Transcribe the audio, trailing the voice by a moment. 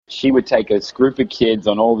she would take a group of kids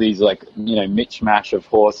on all these, like, you know, mishmash of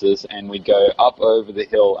horses, and we'd go up over the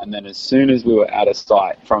hill, and then as soon as we were out of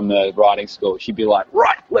sight from the riding school, she'd be like,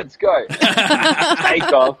 right, let's go.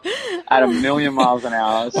 Take off at 1,000,000 miles an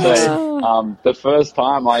hour. So the first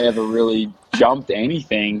time I ever really jumped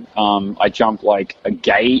anything, I jumped like a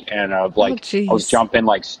gate, and I was jumping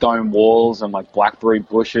like stone walls and like blackberry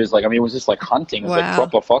bushes. Like, I mean, it was just like hunting. It was like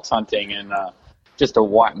proper fox hunting, and just a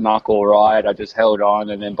white knuckle ride. I just held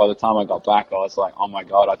on, and then by the time I got back, I was like, oh my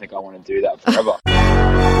God, I think I want to do that forever.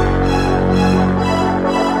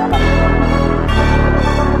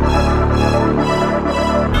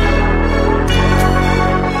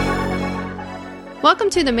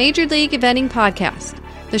 Welcome to the Major League Eventing Podcast,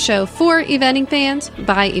 the show for eventing fans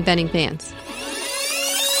by eventing fans.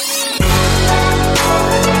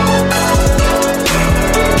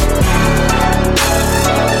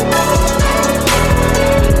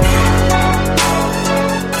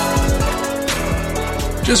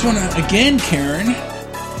 Just want to, again, Karen,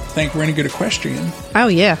 thank Renegade Equestrian. Oh,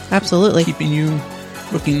 yeah, absolutely. Keeping you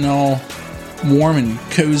looking all warm and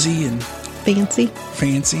cozy and fancy.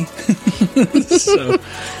 So,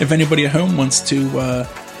 if anybody at home wants to,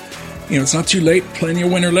 it's not too late. Plenty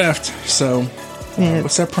of winter left. So,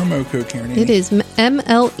 what's that promo code, Karen? It is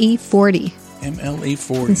MLE40.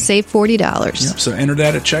 MLE40. And save $40. Yep. So, enter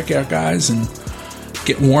that at checkout, guys, and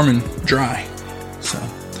get warm and dry. So,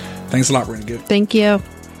 thanks a lot, Renegade. Thank you.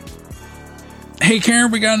 Hey, Karen,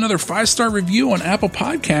 we got another 5-star review on Apple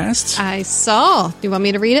Podcasts. I saw. Do you want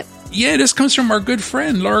me to read it? Yeah, this comes from our good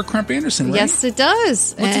friend, Laura Crump Anderson, right? Yes, it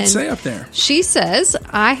does. What's it say up there? She says,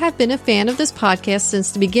 I have been a fan of this podcast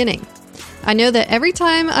since the beginning. I know that every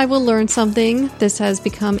time I will learn something, this has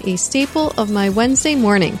become a staple of my Wednesday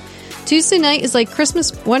morning. Tuesday night is like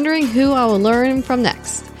Christmas, wondering who I will learn from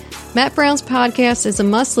next. Matt Brown's podcast is a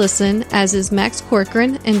must-listen, as is Max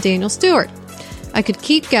Corcoran and Daniel Stewart. I could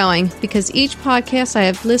keep going because each podcast I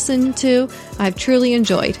have listened to, I've truly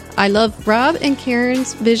enjoyed. I love Rob and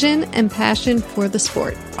Karen's vision and passion for the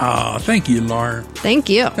sport. Oh, thank you, Laura. Thank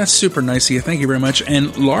you. That's super nice of you. Thank you very much.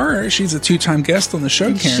 And Laura, she's a 2-time guest on the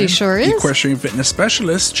show, Karen. She sure is. Equestrian fitness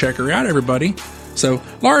specialist. Check her out, everybody. So,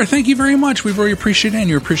 Laura, thank you very much. We really appreciate it, and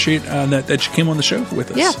you appreciate that you came on the show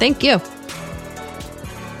with us. Yeah, thank you.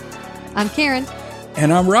 I'm Karen.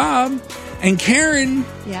 And I'm Rob. And Karen...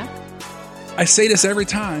 Yeah? I say this every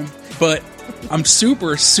time, but I'm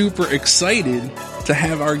super, super excited to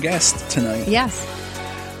have our guest tonight. Yes.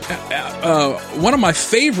 One of my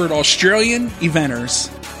favorite Australian eventers,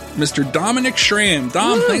 Mr. Dominic Schramm.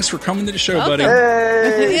 Dom, Woo. Thanks for coming to the show, buddy.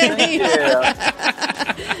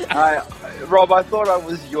 Hey, Rob, I thought I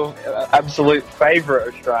was your absolute favourite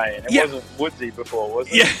Australian. It wasn't Woodsy before, was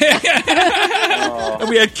it? Yeah.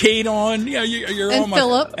 We had Kate on. Yeah, you're and on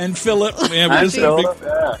Philip. And Philip. Yeah,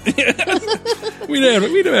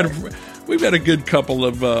 We've had a good couple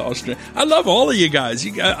of Australian. I love all of you guys.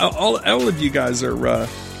 You guys, all of you guys are.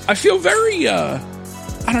 I feel very. I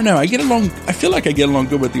don't know. I feel like I get along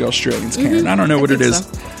good with the Australians, Karen. Mm-hmm. I don't know what it is.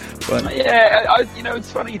 So. But yeah,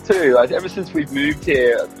 it's funny too. Ever since we've moved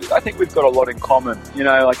here, I think we've got a lot in common. In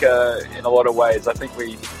a lot of ways. I think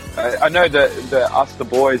I know that us, the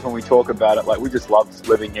boys, when we talk about it, like, we just love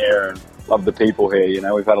living here and love the people here.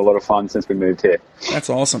 We've had a lot of fun since we moved here.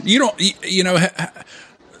 That's awesome.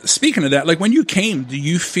 Speaking of that, like, when you came, do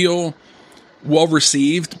you feel well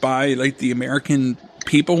received by, like, the American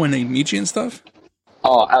people when they meet you and stuff?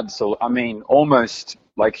 Oh, absolutely. I mean, almost.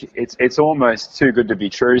 Like, it's almost too good to be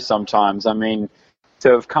true sometimes. I mean,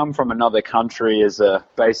 to have come from another country as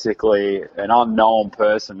basically an unknown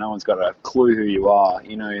person, no one's got a clue who you are.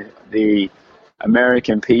 The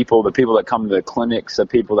American people, the people that come to the clinics, the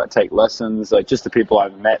people that take lessons, like, just the people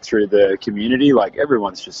I've met through the community, like,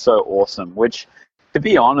 everyone's just so awesome. Which, to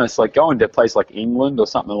be honest, like, going to a place like England or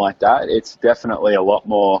something like that, it's definitely a lot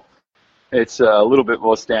more. It's a little bit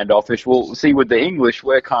more standoffish. Well, see, with the English,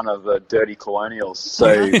 we're kind of dirty colonials, so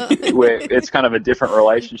it's kind of a different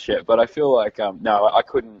relationship. But I feel like no, I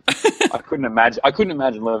couldn't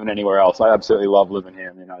imagine living anywhere else. I absolutely love living here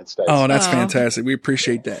in the United States. Oh, that's fantastic. We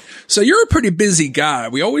appreciate that. So you're a pretty busy guy.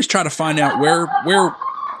 We always try to find out where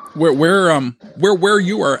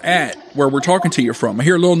you are at, where we're talking to you from. I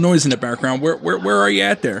hear a little noise in the background. Where are you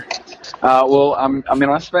at there? Well,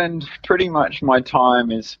 I spend pretty much my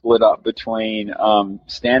time is split up between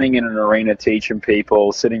standing in an arena teaching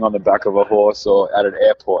people, sitting on the back of a horse, or at an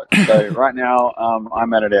airport. So right now,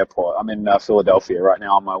 I'm at an airport. I'm in Philadelphia right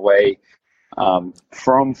now on my way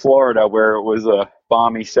from Florida, where it was a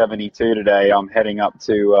balmy 72 today. I'm heading up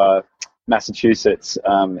to Massachusetts,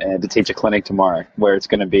 and to teach a clinic tomorrow, where it's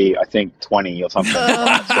going to be, I think, 20 or something.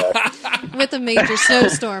 With a major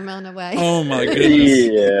snowstorm on the way. Oh my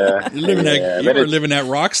goodness! Yeah, you are living that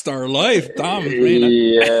rock star life, Dom.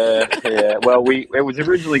 Yeah. Well, it was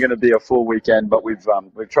originally going to be a full weekend, but we've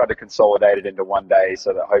tried to consolidate it into one day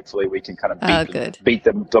so that hopefully we can kind of beat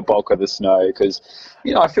the bulk of the snow. Because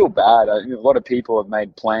I feel bad. A lot of people have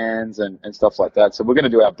made plans and stuff like that, so we're going to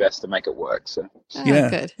do our best to make it work. So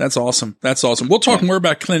good. That's awesome. We'll talk more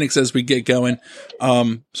about clinics as we get going.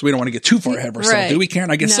 So we don't want to get too far ahead of ourselves, do we,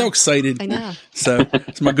 Karen? I get so excited. I know. So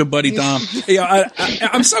it's my good buddy Dom. Yeah,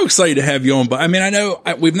 I'm so excited to have you on. But I mean, I know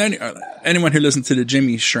we've known anyone who listened to the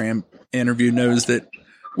Jimmy Schramm interview knows that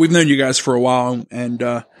we've known you guys for a while, and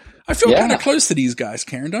I feel kind of close to these guys,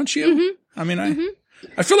 Karen, don't you? Mm-hmm. I mean,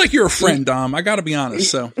 I feel like you're a friend, Dom. I got to be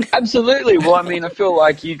honest. So absolutely. Well, I mean, I feel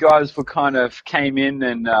like you guys came in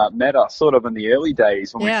and met us sort of in the early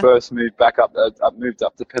days when we first moved moved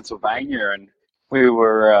up to Pennsylvania, and we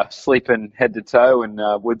were sleeping head to toe in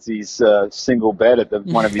Woodsy's single bed at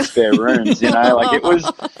one of his spare rooms. Like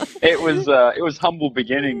it was humble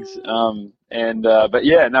beginnings. But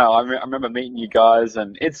yeah, no, I remember meeting you guys,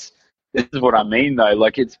 and this is what I mean though.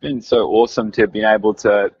 Like, it's been so awesome to be able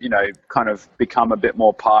to, kind of become a bit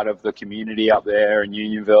more part of the community up there in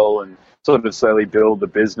Unionville, and sort of slowly build the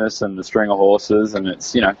business and the string of horses. And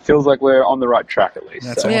it's, feels like we're on the right track at least.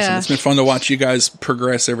 That's awesome. Yeah. It's been fun to watch you guys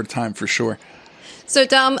progress over time for sure. So,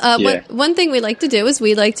 Dom, one thing we like to do is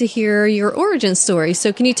we like to hear your origin story.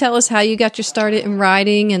 So can you tell us how you got your started in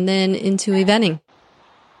riding and then into eventing?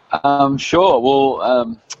 Sure.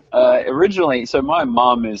 Well, originally, so my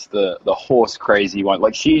mom is the horse crazy one.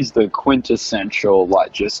 Like, she's the quintessential,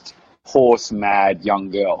 like, just horse mad young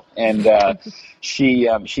girl. And she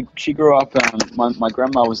grew up, my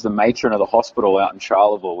grandma was the matron of the hospital out in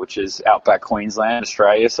Charleville, which is outback Queensland,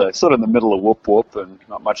 Australia. So sort of in the middle of Whoop Whoop, and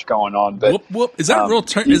not much going on. But Whoop Whoop, is that a real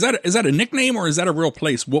term? Is that a nickname, or is that a real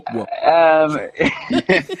place? Whoop Whoop.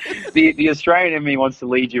 The Australian in me wants to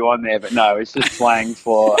lead you on there, but no, it's just slang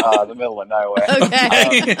for the middle of nowhere.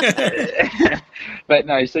 Okay. But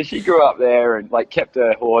no, so she grew up there and like kept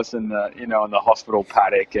her horse in the in the hospital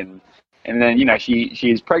paddock, and then she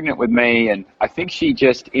is pregnant with me, and I think she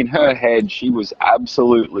just, in her head, she was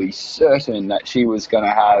absolutely certain that she was going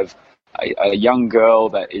to have a young girl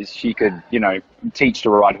that she could teach to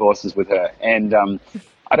ride horses with her. And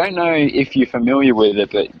I don't know if you're familiar with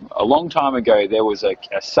it, but a long time ago there was a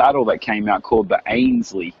saddle that came out called the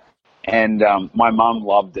Ainsley. And my mum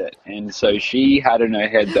loved it. And so she had in her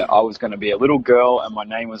head that I was going to be a little girl and my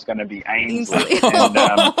name was going to be Ainsley.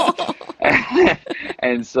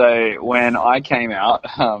 And so when I came out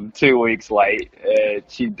 2 weeks late,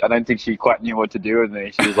 I don't think she quite knew what to do with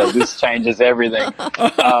me. She was like, this changes everything.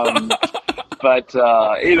 But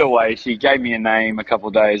either way, she gave me a name a couple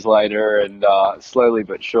of days later, and slowly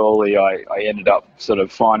but surely I ended up sort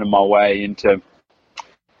of finding my way into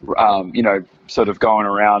sort of going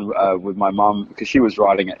around with my mum, because she was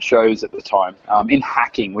riding at shows at the time in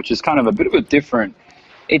Hacking, which is kind of a bit of a different.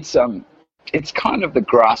 It's kind of the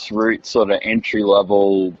grassroots sort of entry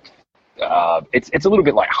level. It's a little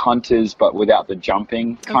bit like Hunters, but without the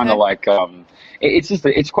jumping. Kind of like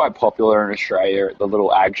it's quite popular in Australia at the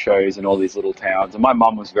little ag shows and all these little towns. And my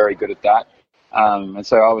mum was very good at that, and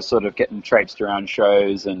so I was sort of getting traipsed around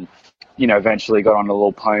shows and. Eventually got on the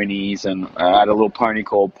little ponies, and I had a little pony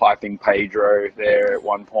called Piping Pedro there at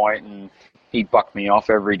one point, and he bucked me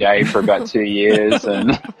off every day for about 2 years,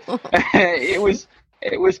 and it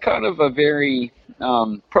was kind of a very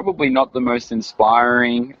probably not the most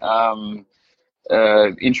inspiring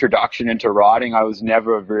introduction into riding. I was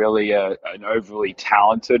never really an overly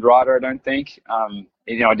talented rider, I don't think. I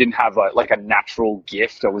didn't have like a natural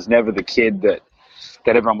gift. I was never the kid that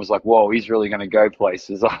everyone was like, whoa, he's really going to go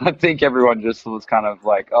places. I think everyone just was kind of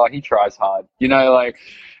like, oh, he tries hard,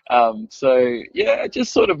 so yeah, it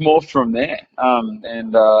just sort of morphed from there.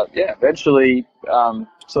 Eventually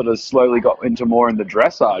sort of slowly got into more in the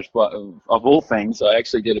dressage, but of all things, I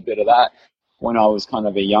actually did a bit of that when I was kind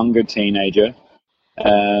of a younger teenager.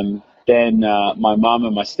 Then my mum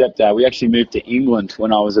and my stepdad, we actually moved to England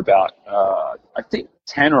when I was about, I think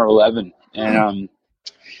 10 or 11.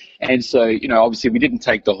 And so, obviously we didn't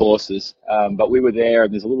take the horses, but we were there,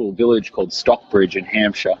 and there's a little village called Stockbridge in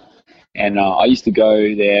Hampshire. And I used to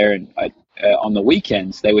go there, and on the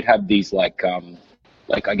weekends they would have these I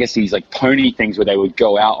guess these pony things where they would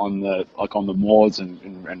go out on the moors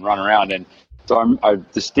and run around. And so I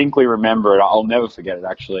distinctly remember it. I'll never forget it,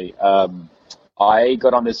 actually. I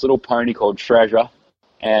got on this little pony called Treasure,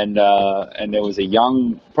 and there was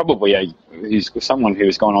he's someone who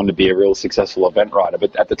was going on to be a real successful event rider.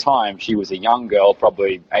 But at the time, she was a young girl,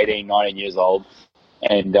 probably 18, 19 years old,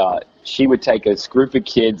 and she would take a group of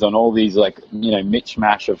kids on all these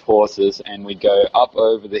mishmash of horses, and we'd go up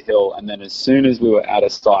over the hill, and then as soon as we were out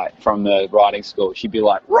of sight from the riding school, she'd be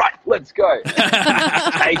like, right, let's go.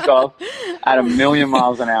 Take off at 1,000,000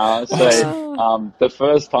 miles an hour. So the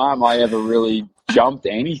first time I ever really jumped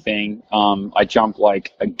anything, I jumped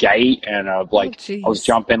like a gate, and I was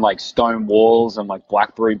jumping like stone walls and like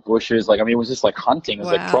blackberry bushes. It was just like hunting. It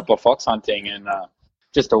was like proper fox hunting, and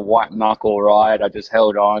just a white knuckle ride. I just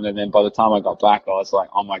held on, and then by the time I got back, I was like,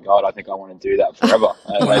 oh my God, I think I want to do that forever.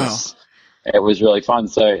 It was really fun.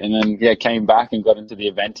 So, and then, came back and got into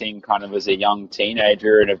the eventing kind of as a young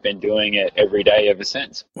teenager, and have been doing it every day ever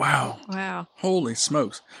since. Wow. Holy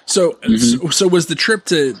smokes. So was the trip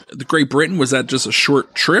to the Great Britain, was that just a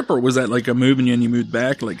short trip, or was that like a move and you moved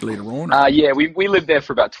back like later on? We lived there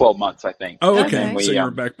for about 12 months, I think. Oh, okay. So you were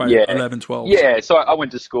back by 11, 12. Yeah. So I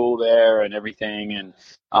went to school there and everything,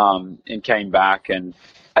 and came back, and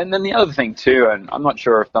then the other thing too, and I'm not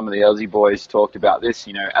sure if some of the Aussie boys talked about this,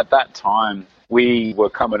 at that time we were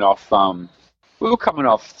coming off,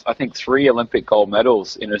 I think 3 Olympic gold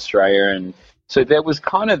medals in Australia. And so there was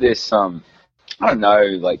kind of this, I don't know,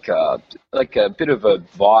 like a bit of a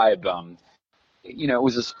vibe. It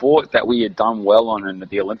was a sport that we had done well on in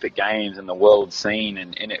the Olympic Games and the world scene,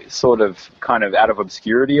 and it sort of kind of out of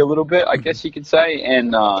obscurity a little bit, I guess you could say.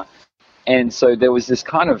 And so there was this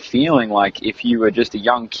kind of feeling like if you were just a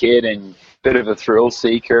young kid and a bit of a thrill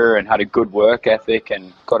seeker and had a good work ethic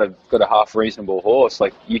and got a half reasonable horse,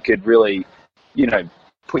 like you could really,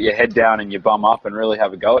 put your head down and your bum up and really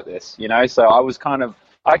have a go at this, So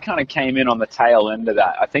I kind of came in on the tail end of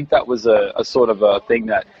that. I think that was a sort of a thing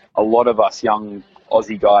that a lot of us young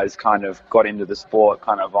Aussie guys kind of got into the sport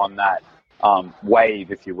kind of on that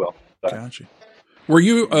wave, if you will. So. Gotcha. Were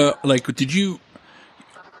you did you?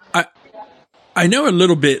 I know a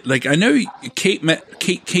little bit. Like I know Kate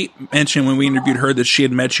mentioned when we interviewed her that she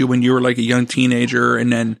had met you when you were like a young teenager, and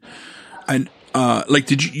then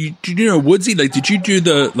did you know Woodsy? Like, did you do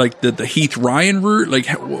the Heath Ryan route? Like,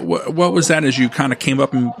 what was that as you kind of came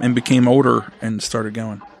up and became older and started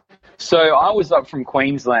going? So I was up from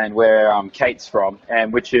Queensland, where Kate's from,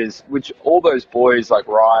 and which all those boys like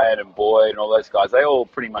Ryan and Boyd and all those guys, they all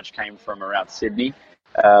pretty much came from around Sydney.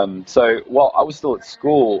 So while I was still at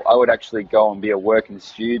school, I would actually go and be a working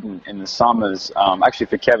student in the summers, actually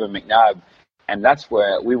for Kevin McNabb, and that's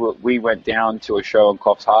where we went down to a show in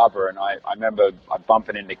Coffs Harbour, and I remember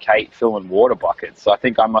bumping into Kate filling water buckets. So I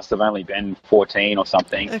think I must have only been 14 or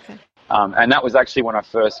something. Okay. And that was actually when I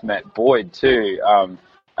first met Boyd too.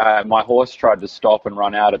 My horse tried to stop and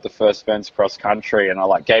run out at the first fence cross country, and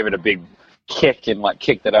I gave it a big kick and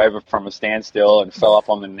kicked it over from a standstill and fell up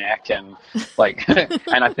on the neck, and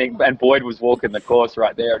and Boyd was walking the course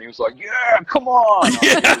right there, and he was like, "Yeah, come on!"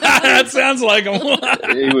 That sounds like him.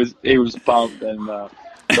 he was pumped, and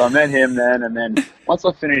so I met him then. And then once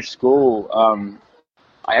I finished school,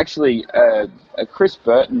 I actually Chris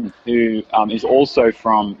Burton, who is also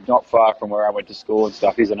from not far from where I went to school and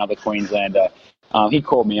stuff. He's another Queenslander. He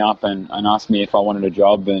called me up and asked me if I wanted a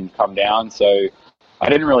job and come down. So I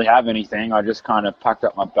didn't really have anything. I just kind of packed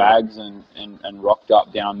up my bags and rocked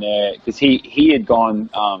up down there, because he had gone,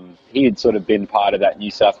 he had sort of been part of that New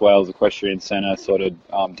South Wales Equestrian Centre sort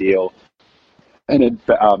of deal, and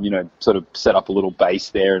had sort of set up a little base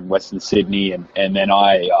there in Western Sydney, and then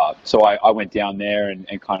I went down there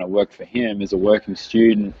and kind of worked for him as a working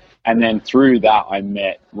student, and then through that I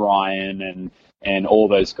met Ryan and all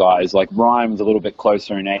those guys. Like Ryan was a little bit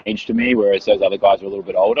closer in age to me, whereas those other guys were a little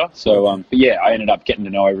bit older. So, but yeah, I ended up getting to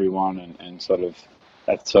know everyone, and sort of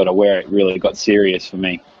that's sort of where it really got serious for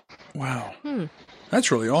me. Wow,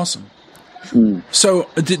 that's really awesome. So,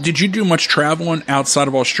 did you do much traveling outside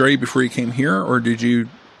of Australia before you came here, or did you?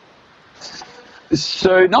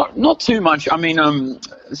 So not too much. I mean,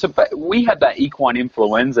 we had that equine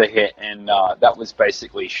influenza hit, and that was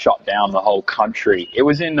basically shut down the whole country. It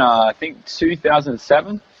was in I think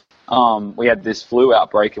 2007. We had this flu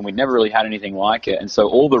outbreak, and we'd never really had anything like it. And so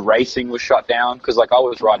all the racing was shut down, because I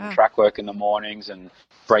was riding track work in the mornings and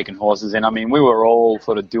breaking horses in. I mean, we were all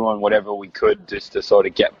sort of doing whatever we could just to sort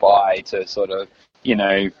of get by, to sort of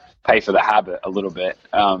pay for the habit a little bit.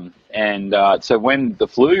 So when the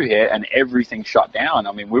flu hit and everything shut down,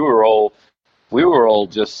 I mean, we were all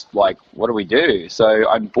just like, what do we do? So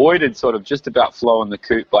Boyd had sort of just about flown the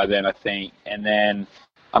coop by then, I think. And then,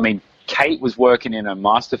 I mean, Kate was working in a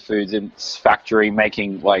Master Foods factory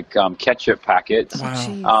making like ketchup packets.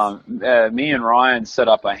 Wow. Me and Ryan set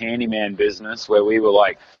up a handyman business where we were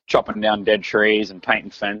like chopping down dead trees and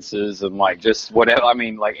painting fences and like just whatever. I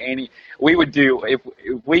mean, like we would do if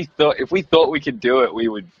we thought we could do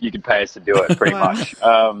it, you could pay us to do it pretty much.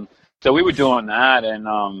 So we were doing that,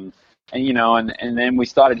 and you know, and then we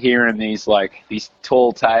started hearing these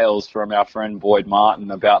tall tales from our friend Boyd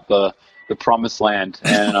Martin about the promised land,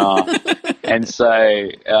 and so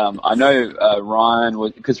I know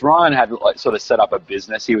Ryan because Ryan had sort of set up a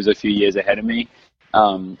business. He was a few years ahead of me,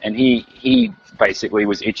 and he basically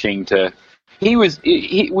was itching to. We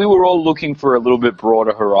were all looking for a little bit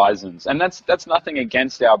broader horizons, and that's nothing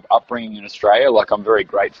against our upbringing in Australia. Like, I'm very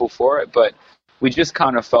grateful for it, but we just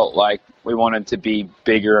kind of felt like we wanted to be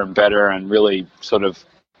bigger and better and really sort of,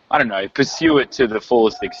 I don't know, pursue it to the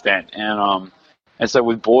fullest extent. And so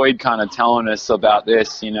with Boyd kind of telling us about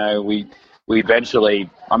this, you know, we eventually,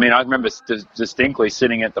 I mean, I remember distinctly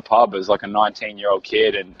sitting at the pub as like a 19-year-old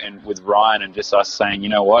kid and with Ryan and just us saying, you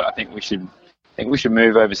know what, I think we should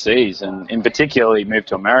move overseas and in particularly move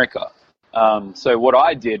to America. So what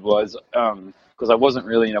I did was, because I wasn't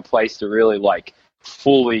really in a place to really like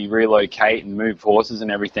fully relocate and move horses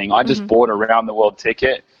and everything, I just bought a round the world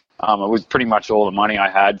ticket. It was pretty much all the money I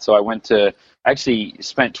had. So I actually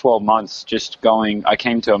spent 12 months just going. I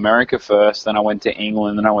came to America first, then I went to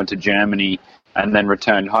England, then I went to Germany, and then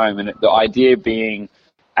returned home. And the idea being,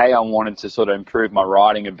 I wanted to sort of improve my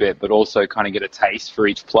riding a bit, but also kind of get a taste for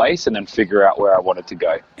each place and then figure out where I wanted to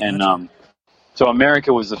go. And so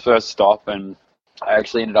America was the first stop, and I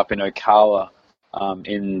actually ended up in Ocala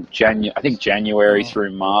in January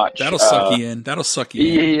through March. That'll suck you in.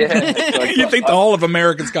 Yeah. You think the whole of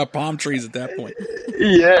America's got palm trees at that point.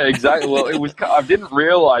 Yeah, exactly. Well, I didn't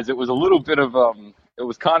realize it was a little bit of it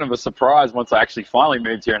was kind of a surprise once I actually finally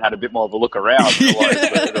moved here and had a bit more of a look around.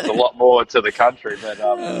 There's a lot more to the country, but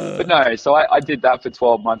no. So I did that for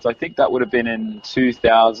 12 months. I think that would have been in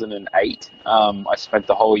 2008. I spent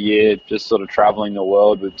the whole year just sort of traveling the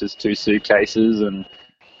world with just 2 suitcases and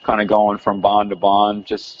kind of going from barn to barn,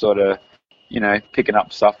 just sort of, you know, picking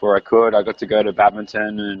up stuff where I could. I got to go to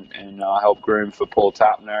Badminton and help groom for Paul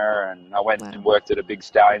Tapner, and I went and worked at a big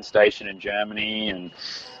stallion station in Germany and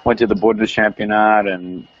went to the Bundeschampionat,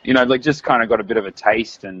 and, you know, like just kind of got a bit of a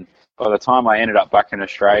taste. And by the time I ended up back in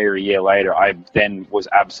Australia a year later, I then was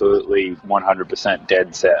absolutely 100%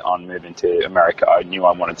 dead set on moving to America. I knew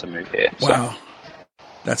I wanted to move here. Wow. So.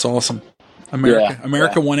 That's awesome.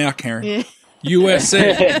 America won out, Karen. Yeah.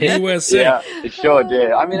 USA. Yeah, it sure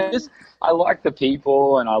did. I mean, I like the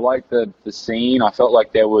people and I like the scene. I felt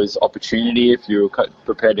like there was opportunity if you were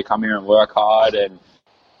prepared to come here and work hard. And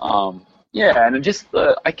and just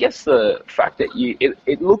I guess the fact that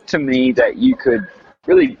it looked to me that you could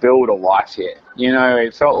really build a life here. You know,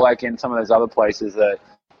 it felt like in some of those other places that,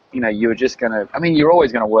 you know, you were just going to, I mean, you're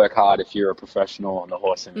always going to work hard if you're a professional in the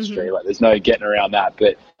horse industry. Like, there's no getting around that.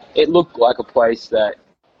 But it looked like a place that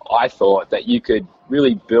I thought that you could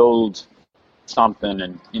really build something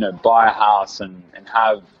and, you know, buy a house and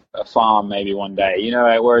have a farm maybe one day, you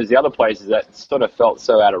know, whereas the other places that sort of felt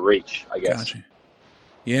so out of reach, I guess. Gotcha.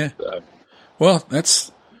 Yeah. So. Well,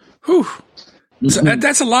 that's, so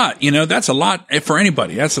that's a lot, you know, that's a lot for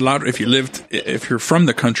anybody. That's a lot if you're from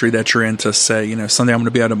the country that you're in, to say, you know, someday I'm going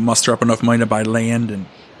to be able to muster up enough money to buy land and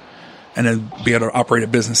then be able to operate a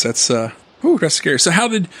business. That's scary.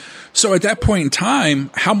 So at that point in time,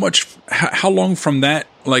 how long from that,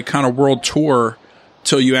 like, kind of world tour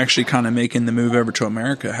till you actually kind of making the move over to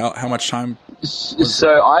America? How much time?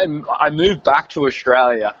 So I moved back to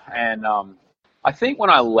Australia, and I think when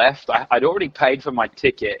I left, I'd already paid for my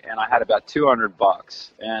ticket, and I had about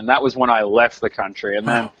 $200, and that was when I left the country. And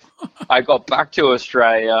then I got back to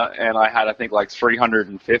Australia, and I had, I think, like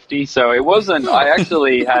 $350. So it wasn't. I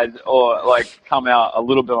actually had, come out a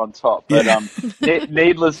little bit on top. But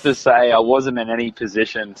needless to say, I wasn't in any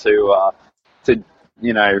position to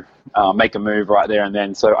make a move right there and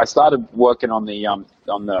then. So I started working on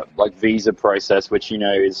the like visa process, which, you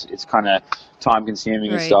know, it's kind of time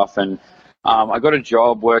consuming and stuff. And I got a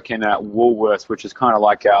job working at Woolworths, which is kind of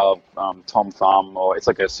like our Tom Thumb, or it's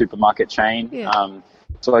like a supermarket chain. Yeah.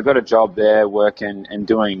 So I got a job there working and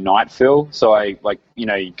doing night fill. So I, like, you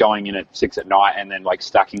know, going in at 6 at night and then like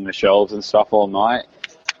stacking the shelves and stuff all night.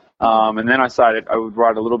 And then I would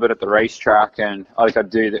ride a little bit at the racetrack, and like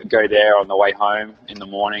I'd go there on the way home in the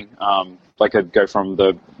morning. Like I'd go from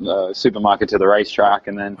the supermarket to the racetrack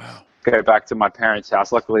and then go back to my parents'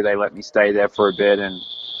 house. Luckily, they let me stay there for a bit, and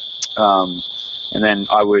and then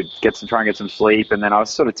I would try and get some sleep, and then I was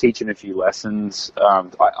sort of teaching a few lessons.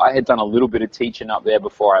 I had done a little bit of teaching up there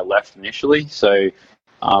before I left initially, so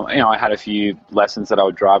I had a few lessons that I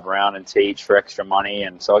would drive around and teach for extra money,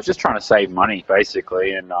 and so I was just trying to save money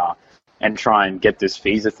basically, and try and get this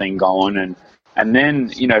visa thing going, and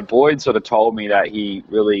then Boyd sort of told me that he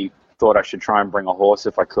really thought I should try and bring a horse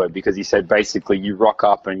if I could, because he said basically you rock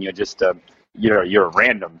up and you're just you're a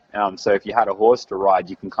random. So if you had a horse to ride,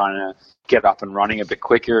 you can kind of get up and running a bit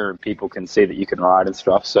quicker, and people can see that you can ride and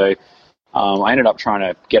stuff. So I ended up trying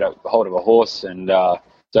to get a hold of a horse, and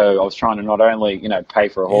so I was trying to not only pay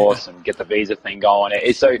for a horse and get the visa thing going.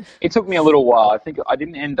 So it took me a little while. I think I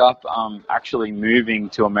didn't end up actually moving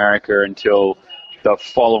to America until the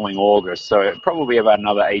following August. So probably about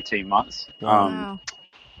another 18 months. Wow.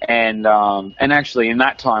 And actually in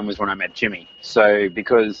that time was when I met Jimmy. So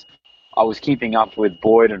because I was keeping up with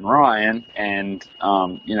Boyd and Ryan, and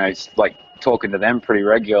like talking to them pretty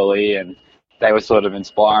regularly, and they were sort of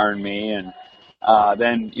inspiring me. And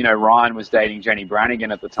then Ryan was dating Jenny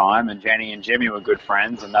Brannigan at the time, and Jenny and Jimmy were good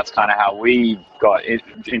friends, and that's kind of how we got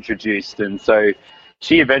introduced. And so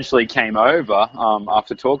she eventually came over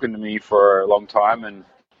after talking to me for a long time, and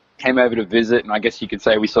came over to visit. And I guess you could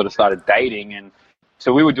say we sort of started dating, and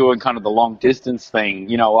so we were doing kind of the long distance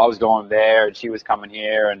thing. I was going there and she was coming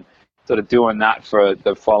here, and sort of doing that for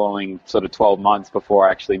the following sort of 12 months before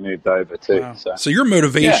I actually moved over too. Wow. So your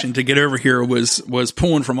motivation to get over here was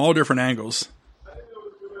pulling from all different angles.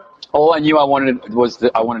 All I knew I wanted was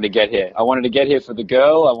that I wanted to get here. I wanted to get here for the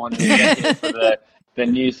girl. I wanted to get here for the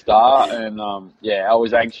new star, and I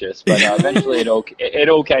was anxious, but eventually it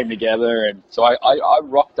all came together, and so I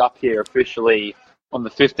rocked up here officially on the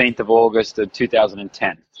 15th of August of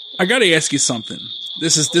 2010. I got to ask you something.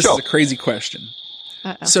 This is a crazy question.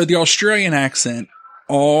 Uh-oh. So the Australian accent,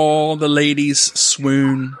 all the ladies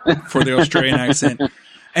swoon for the Australian accent,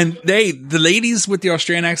 and the ladies with the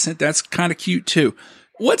Australian accent, that's kind of cute too.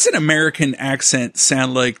 What's an American accent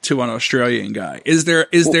sound like to an Australian guy? Is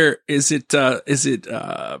it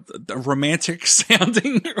romantic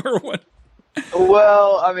sounding or what?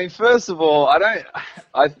 Well, I mean, first of all, I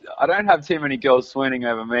don't have too many girls swooning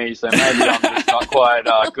over me, so maybe I'm just not quite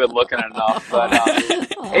good looking enough. But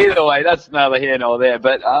either way, that's neither here nor there.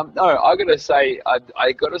 But no, I gotta say,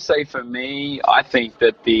 for me, I think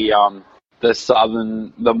that the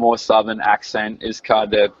more southern accent is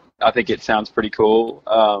kind of. I think it sounds pretty cool.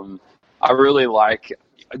 I really like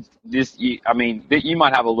this. I mean, you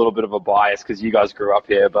might have a little bit of a bias because you guys grew up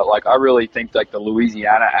here, but like I really think like the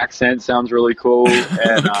Louisiana accent sounds really cool,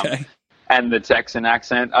 and Okay. And the Texan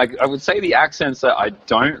accent. I would say the accents that I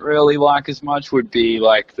don't really like as much would be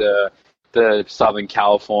like the Southern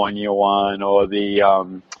California one, or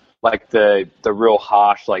the like the real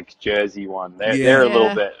harsh like Jersey one. They're a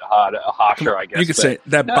little bit harsher, I guess. You could say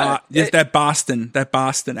that that Boston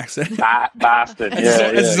accent. Boston.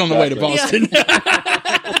 This is on the way to Boston.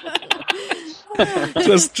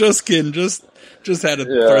 just kidding. Just had to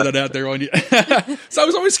throw that out there on you. So I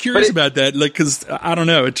was always curious about that, like, because I don't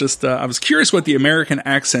know. It just I was curious what the American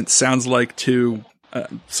accent sounds like to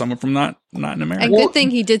someone from not in America. And good thing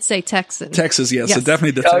he did say Texan. Texas, yes. Yes. So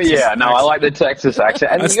definitely the Texas accent. I like the Texas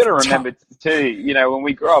accent. And That's you got to remember too, when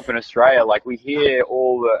we grow up in Australia, like we hear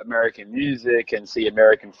all the American music and see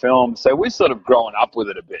American films, so we're sort of growing up with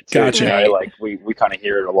it a bit too. Gotcha. Like we kind of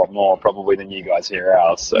hear it a lot more probably than you guys hear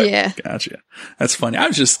ours. So. Yeah. Gotcha. That's funny. I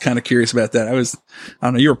was just kind of curious about that. I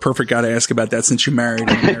don't know, you're a perfect guy to ask about that since you married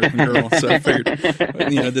an American girl. So I figured,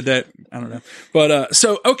 I don't know. But,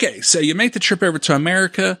 so you make the trip over to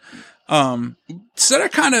America. So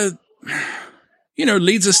that kind of,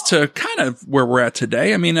 leads us to kind of where we're at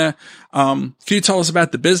today. I mean, can you tell us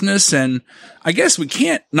about the business? And I guess we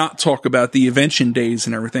can't not talk about the Evention days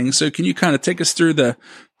and everything. So can you kind of take us through the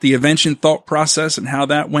Evention thought process and how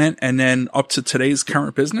that went, and then up to today's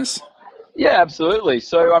current business? Yeah, absolutely.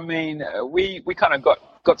 So, I mean, we kind of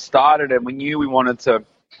got started, and we knew we wanted to.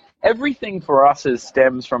 Everything for us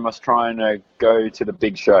stems from us trying to go to the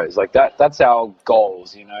big shows. Like that's our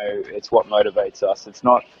goals, it's what motivates us. It's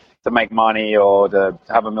not to make money or to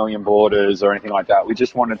have 1 million boarders or anything like that. We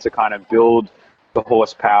just wanted to kind of build the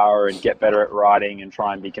horsepower and get better at riding and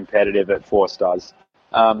try and be competitive at 4-stars.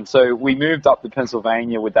 So we moved up to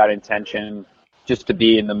Pennsylvania with that intention, just to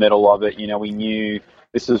be in the middle of it. We knew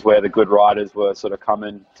this is where the good riders were sort of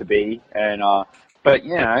coming to be. And, but,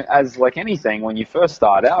 as like anything, when you first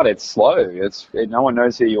start out, it's slow. No one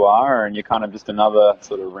knows who you are, and you're kind of just another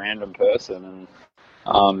sort of random person.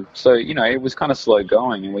 And so, it was kind of slow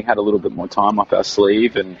going, and we had a little bit more time up our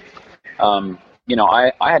sleeve. And,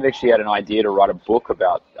 I had actually had an idea to write a book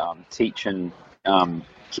about teaching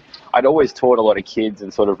I'd always taught a lot of kids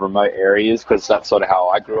in sort of remote areas because that's sort of how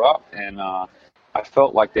I grew up, and I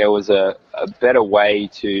felt like there was a better way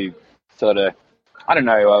to sort of, I don't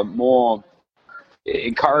know, a more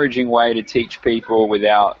encouraging way to teach people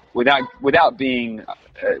without being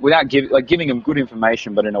giving them good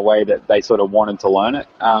information, but in a way that they sort of wanted to learn it.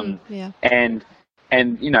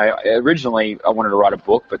 And you know, originally I wanted to write a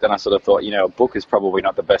book, but then I sort of thought, you know, a book is probably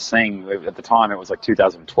not the best thing. At the time, it was like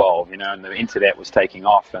 2012, you know, and the internet was taking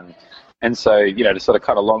off, and so, you know, to sort of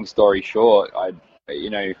cut a long story short,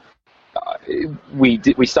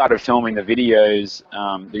 we started filming the videos,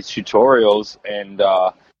 these tutorials, and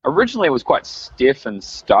originally it was quite stiff and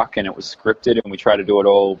stuck, and it was scripted, and we tried to do it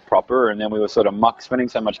all proper, and then we were sort of spending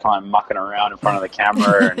so much time mucking around in front of the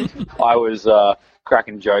camera, and I was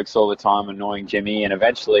cracking jokes all the time, annoying Jimmy, and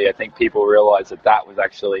eventually I think people realized that was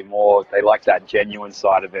actually more, they liked that genuine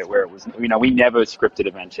side of it, where it was, you know, we never scripted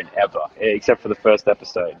a Vention ever, except for the first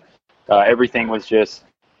episode. Everything was just,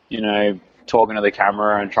 you know, talking to the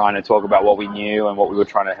camera and trying to talk about what we knew and what we were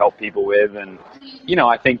trying to help people with, and, you know,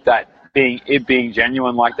 I think that being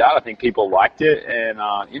genuine like that, I think people liked it, and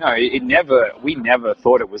you know, we never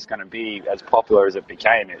thought it was going to be as popular as it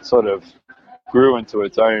became. It sort of grew into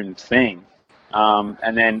its own thing.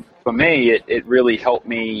 And then for me, it really helped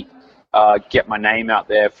me get my name out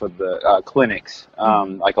there for the clinics.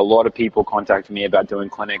 Like a lot of people contacted me about doing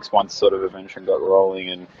clinics once sort of Vention got rolling,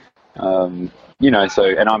 and you know, so,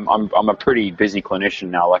 and I'm a pretty busy clinician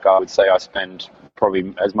now. Like I would say, I spend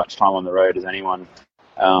probably as much time on the road as anyone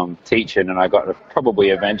teaching, and I got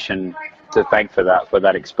probably a Vention to thank for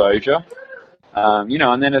that exposure. You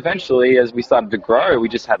know, and then eventually, as we started to grow, we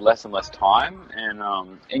just had less and less time,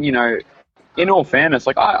 and you know, in all fairness,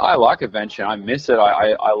 like I like a Vention. I miss it.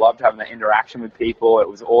 I loved having that interaction with people. It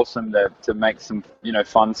was awesome to make some, you know,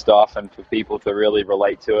 fun stuff and for people to really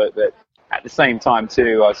relate to it. But at the same time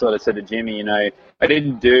too, I sort of said to Jimmy, you know, I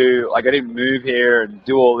didn't move here and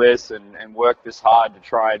do all this and work this hard to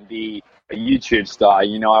try and be a YouTube star.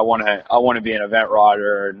 You know, I want to be an event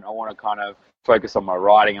rider, and I want to kind of focus on my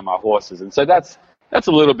riding and my horses. And so that's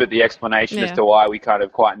a little bit the explanation as to why we kind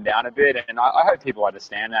of quietened down a bit. And I hope people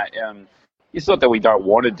understand that. It's not that we don't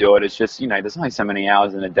want to do it. It's just, you know, there's only so many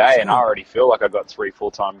hours in a day, and I already feel like I've got 3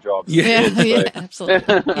 full-time jobs. Yeah,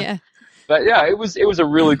 absolutely. Yeah. But yeah, it was a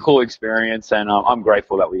really cool experience, and I'm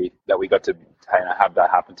grateful that we got to have that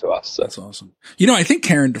happen to us. So. That's awesome. You know, I think,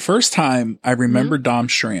 Karen, the first time I remember Dom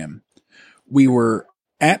Schramm, we were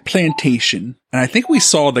at Plantation, and I think we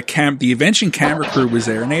saw the Evention camera crew was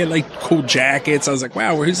there, and they had like cool jackets. I was like,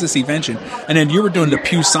 wow, who's this Evention? And then you were doing the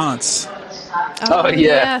Puissance. Oh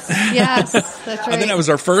yeah, yes, that's right. I think that was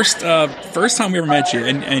our first time we ever met you,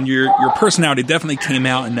 and your personality definitely came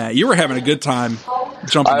out in that. You were having a good time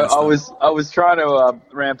jumping. I was trying to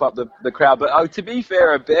ramp up the crowd, but to be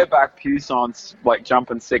fair, a bareback Puissance like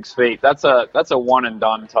jumping 6 feet, that's a one and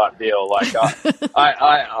done type deal. Like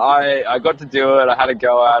I got to do it. I had to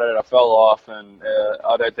go at it. I fell off, and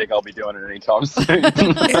I don't think I'll be doing it anytime soon.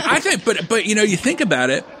 I think, but you know, you think about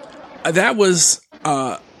it, that was.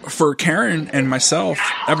 For Karen and myself,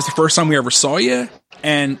 that was the first time we ever saw you,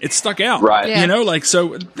 and it stuck out. Right. Yeah. You know, like,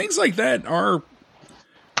 so things like that are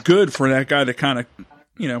good for that guy that kind of,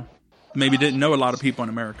 you know, maybe didn't know a lot of people in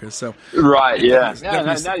America. So right, yeah. Now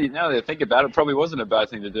that I think about it, probably wasn't a bad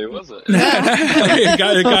thing to do, was it?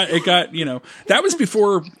 it got, you know, that was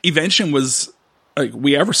before Evention was, like,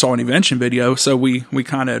 we ever saw an Evention video, so we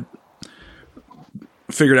kind of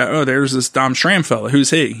figured out, oh, there's this Dom Schramm fella. Who's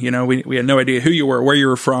he? You know, we had no idea who you were, where you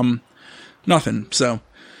were from, nothing. So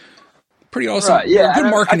pretty awesome. Right, yeah.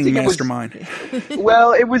 Good marketing mastermind.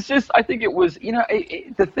 Well, it was just, I think it was, you know,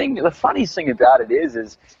 the funniest thing about it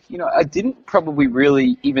is, you know, I didn't probably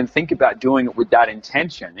really even think about doing it with that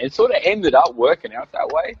intention. It sort of ended up working out that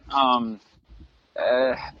way.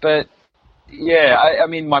 But yeah, I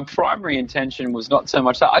mean, my primary intention was not so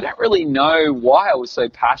much that. I don't really know why I was so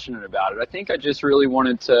passionate about it. I think I just really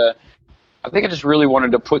wanted to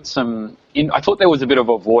put some in. I thought there was a bit of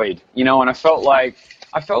a void, you know, and I felt like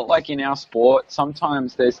in our sport,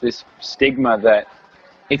 sometimes there's this stigma that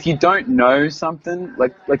if you don't know something,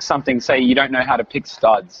 like something, say you don't know how to pick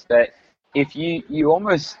studs, that if you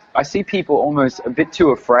almost, I see people almost a bit too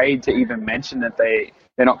afraid to even mention that they're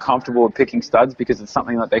not comfortable with picking studs because it's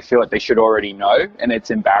something that they feel like they should already know, and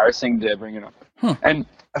it's embarrassing to bring it up. And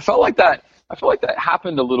I felt like that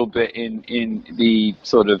happened a little bit in the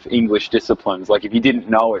sort of English disciplines. Like if you didn't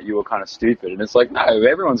know it, you were kind of stupid. And it's like, no,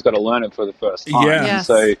 everyone's got to learn it for the first time. Yeah. Yes.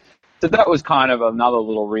 So that was kind of another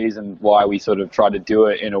little reason why we sort of tried to do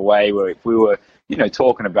it in a way where if we were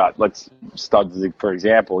talking about, let's studs, for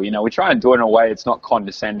example, we try and do it in a way it's not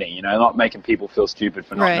condescending, not making people feel stupid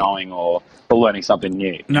for not knowing or for learning something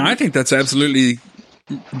new. No, I think that's absolutely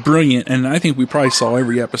brilliant, and I think we probably saw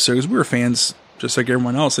every episode because we were fans just like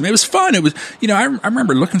everyone else. I mean, it was fun. It was, I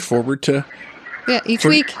remember looking forward to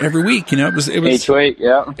every week. It was each week.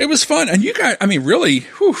 Yeah, it was fun, and you guys, I mean, really,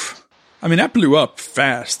 whew, I mean, that blew up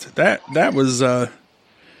fast. That was.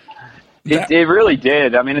 It really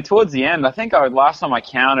did. I mean, towards the end, I think last time I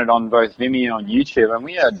counted on both Vimeo and YouTube, and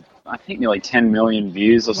we had, I think, nearly 10 million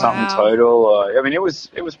views or something total. I mean, it was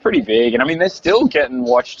pretty big, and I mean, they're still getting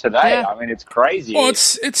watched today. Yeah. I mean, it's crazy. Well,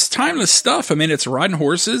 it's timeless stuff. I mean, it's riding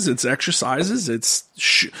horses, it's exercises, it's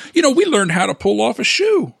we learned how to pull off a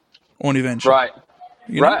shoe on Eventure. Right.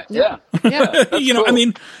 Right. Yeah. Yeah. Cool. I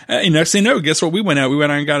mean, next thing you know, guess what? We went out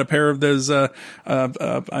and got a pair of those. I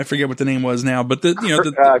forget what the name was now, but the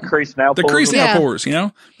crease nail. The crease nail pores.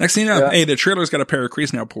 Next thing you know, hey, the trailer's got a pair of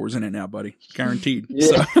crease nail pores in it now, buddy, guaranteed. Yeah.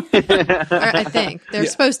 So. I think they're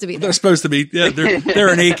supposed to be. They're supposed to be. Yeah,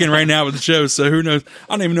 they're in Aiken right now with the show. So who knows?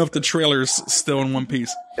 I don't even know if the trailer's still in one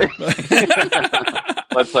piece.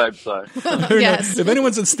 Let's hope so. Yes. If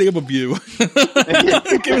anyone's in Stable View,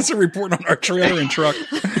 give us a report on our trailer and truck.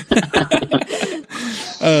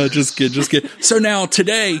 Just kid. So now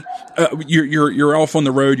today, you're off on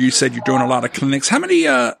the road. You said you're doing a lot of clinics. How many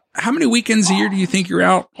weekends a year do you think you're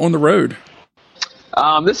out on the road?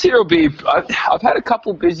 This year will be. I've had a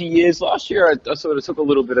couple busy years. Last year, I sort of took a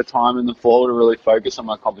little bit of time in the fall to really focus on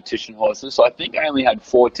my competition horses. So I think I only had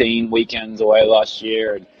 14 weekends away last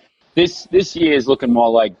year. And this year is looking more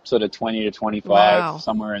like sort of 20 to 25,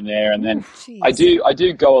 somewhere in there. And then I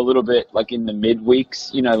do go a little bit like in the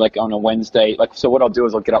midweeks, like on a Wednesday. Like, so what I'll do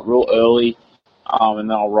is I'll get up real early, and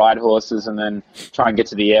then I'll ride horses and then try and get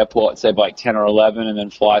to the airport, say by like 10 or 11, and then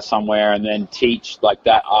fly somewhere and then teach like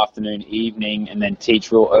that afternoon, evening, and then teach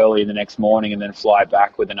real early the next morning and then fly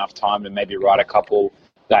back with enough time to maybe ride a couple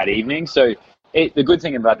that evening. So the good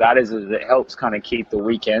thing about that is it helps kind of keep the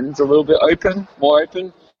weekends a little bit more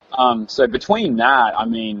open. So between that, I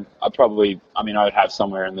would have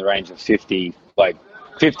somewhere in the range of 50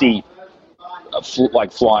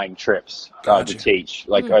 flying trips to teach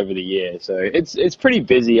over the year. So it's pretty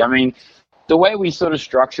busy. I mean, the way we sort of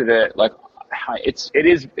structured it, like it's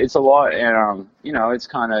a lot, and it's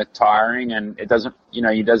kind of tiring, and it doesn't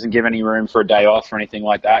give any room for a day off or anything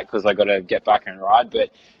like that because I got to get back and ride. But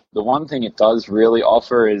the one thing it does really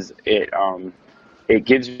offer is it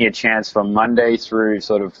gives me a chance from Monday through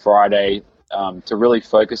sort of Friday to really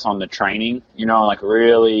focus on the training,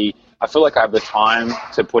 really, I feel like I have the time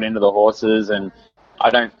to put into the horses, and I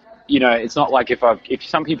don't, it's not like if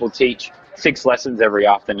some people teach 6 lessons every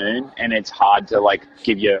afternoon and it's hard to like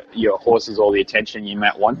give your horses all the attention you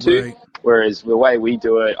might want to. Right. Whereas the way we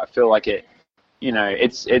do it, I feel like I'm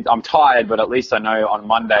tired, but at least I know on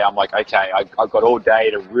Monday I'm like, okay, I've got all day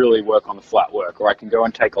to really work on the flat work, or I can go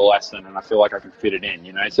and take a lesson and I feel like I can fit it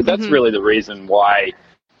in, So that's really the reason why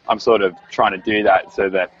I'm sort of trying to do that, so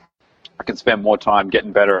that I can spend more time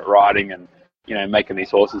getting better at riding and, making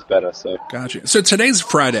these horses better. So gotcha. So today's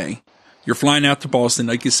Friday. You're flying out to Boston,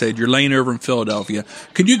 like you said. You're laying over in Philadelphia.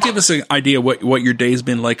 Could you give us an idea what your day's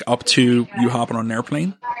been like up to you hopping on an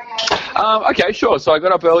airplane? Okay, sure. So I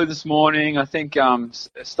got up early this morning. I think I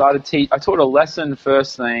taught a lesson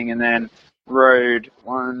first thing, and then rode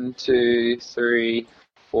 4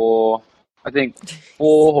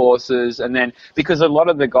 horses. And then because a lot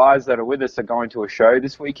of the guys that are with us are going to a show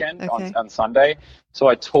this weekend on Sunday, so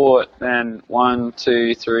I taught then 5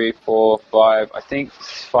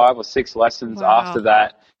 or 6 lessons after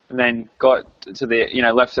that. And then got to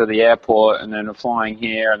left to the airport, and then flying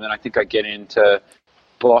here, and then I think I get into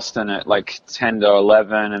Boston at like 10 to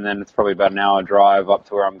 11, and then it's probably about an hour drive up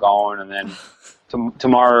to where I'm going, and then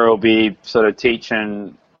tomorrow will be sort of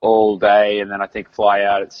teaching all day, and then I think fly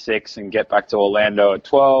out at 6 and get back to Orlando at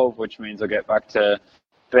 12, which means I'll get back to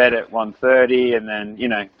bed at 1:30, and then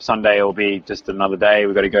Sunday will be just another day.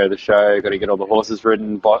 We've got to go to the show, got to get all the horses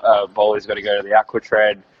ridden. Bolly's got to go to the aqua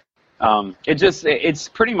tread. It's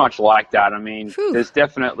pretty much like that. I mean, there's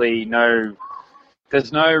definitely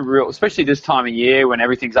there's no real, especially this time of year when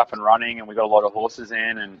everything's up and running and we've got a lot of horses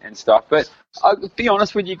in and stuff. But I'll be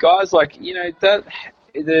honest with you guys, like,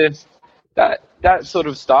 that sort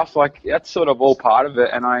of stuff, like, that's sort of all part of it,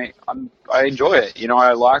 and I enjoy it.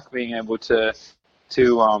 I like being able to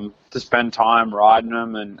spend time riding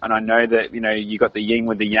them, and I know that you got the yin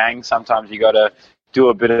with the yang. Sometimes you got to do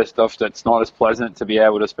a bit of stuff that's not as pleasant to be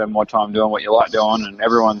able to spend more time doing what you like doing, and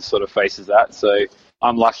everyone sort of faces that. So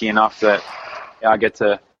I'm lucky enough that I get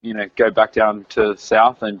to go back down to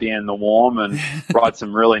south and be in the warm and ride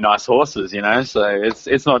some really nice horses. So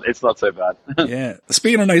it's not so bad. Yeah.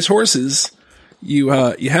 Speaking of nice horses, you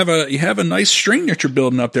have a nice string that you're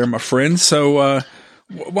building up there, my friend. So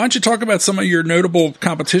why don't you talk about some of your notable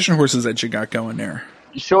competition horses that you got going there?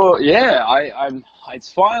 Sure. Yeah.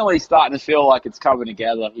 It's finally starting to feel like it's coming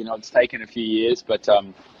together. It's taken a few years, but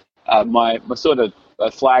my sort of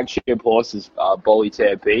flagship horse is Bolly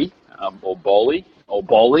B, or Bolly, or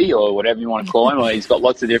Bolly, or whatever you want to call him. Well, he's got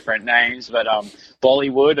lots of different names, but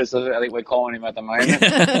Bollywood, as I think we're calling him at the moment.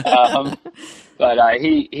 But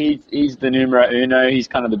he's the numero uno. He's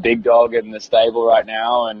kind of the big dog in the stable right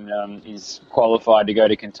now, and he's qualified to go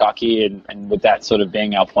to Kentucky, and with that sort of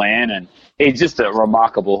being our plan. And he's just a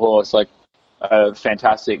remarkable horse, like a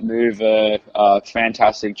fantastic mover, a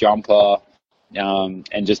fantastic jumper,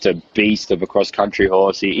 and just a beast of a cross-country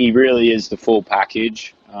horse. He really is the full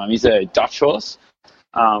package. He's a Dutch horse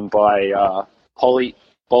by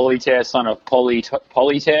Politaire, son of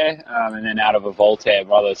Politaire, and then out of a Voltaire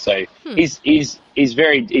brother. So he's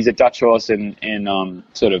a Dutch horse in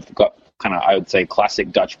sort of got kind of, I would say,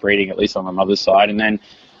 classic Dutch breeding, at least on my mother's side. And then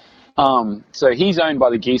so he's owned by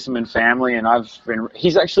the Gieselman family, and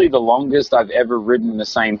he's actually the longest I've ever ridden the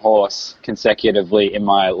same horse consecutively in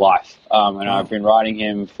my life. And I've been riding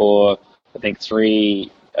him for, I think,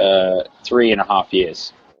 3.5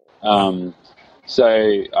 years.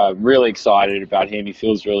 So I'm really excited about him. He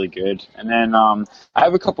feels really good. And then I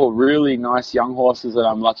have a couple of really nice young horses that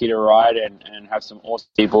I'm lucky to ride, and have some awesome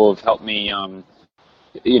people who've helped me, kind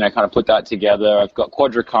of put that together. I've got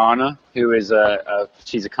Quadracana, who is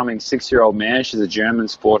she's a coming 6-year-old mare. She's a German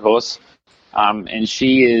sport horse. And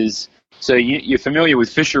she is, so you're familiar with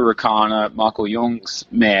Fischer Ricana, Michael Jung's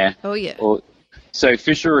mare. Oh, yeah. So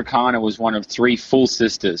Fischer Ricana was one of 3 full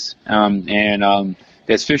sisters.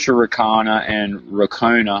 There's Fischer Ricana and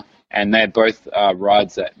Ricona, and they're both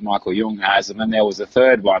rides that Michael Jung has. And then there was a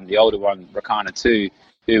third one, the older one, Ricana 2,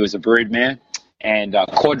 who was a brood mare. And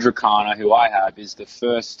Quadracana, who I have, is the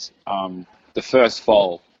first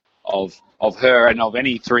foal of her and of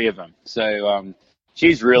any 3 of them. So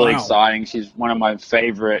she's really exciting. She's one of my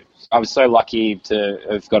favorite. I was so lucky to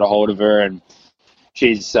have got a hold of her, and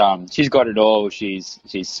she's got it all. She's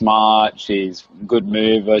smart. She's a good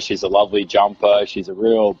mover. She's a lovely jumper. She's a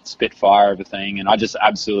real spitfire of a thing, and I just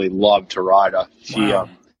absolutely love to ride her.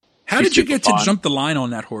 How did you get to jump the line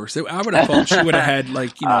on that horse? I would have thought she would have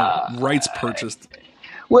had rights purchased.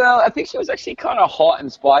 Well, I think she was actually kind of hot and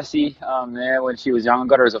spicy there when she was young. I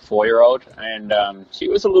got her as a 4-year-old, and she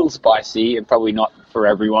was a little spicy and probably not for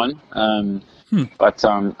everyone. But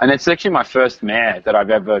and it's actually my first mare that I've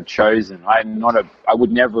ever chosen. I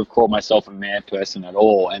would never have called myself a mare person at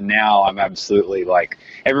all, and now I'm absolutely like,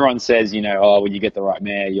 everyone says, when you get the right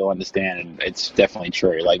mare, you'll understand, and it's definitely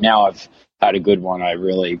true. Like, now I've had a good one.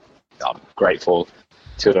 I'm grateful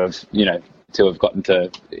to have gotten to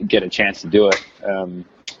get a chance to do it.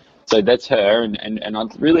 So that's her, and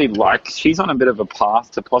I'd really she's on a bit of a path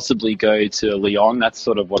to possibly go to Lyon. That's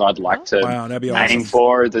sort of what I'd like to that'd be aim awesome.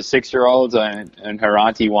 for, the 6-year-olds, and her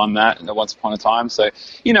auntie won that once upon a time. So,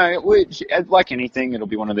 like anything, it'll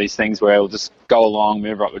be one of these things where we'll just go along,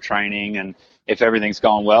 move up the training, and if everything's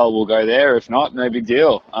going well, we'll go there. If not, no big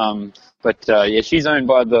deal. But she's owned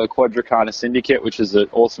by the Quadracana Syndicate, which is an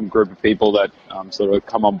awesome group of people that sort of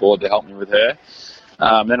come on board to help me with her.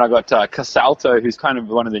 Then I got Casalto, who's kind of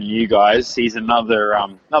one of the new guys. He's another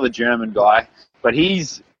German guy, but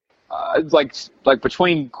he's like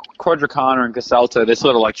between Quadracana and Casalto, they're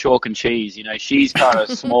sort of like chalk and cheese. She's kind of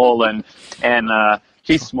small and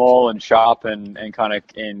she's small and sharp and kind of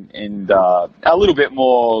and a little bit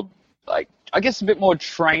more, like, I guess, a bit more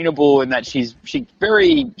trainable in that she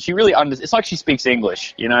really it's like she speaks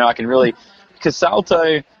English. I can really.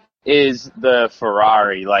 Casalto is the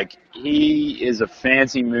Ferrari. Like, he is a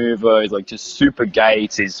fancy mover. He's like just super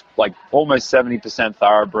gates. He's like almost 70%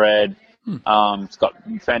 thoroughbred. He's got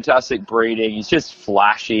fantastic breeding. He's just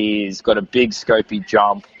flashy. He's got a big scopy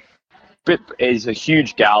jump. He's a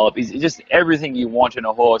huge gallop. He's just everything you want in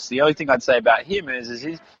a horse. The only thing I'd say about him is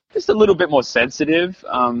he's just a little bit more sensitive.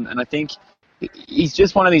 And I think he's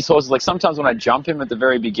just one of these horses. Like, sometimes when I jump him at the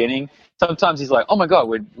very beginning, sometimes he's like, "Oh my God,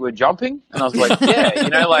 we're jumping," and I was like,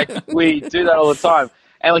 "Yeah, like we do that all the time."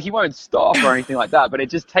 And like, he won't stop or anything like that, but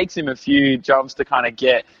it just takes him a few jumps to kind of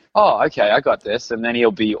get, "Oh, okay, I got this," and then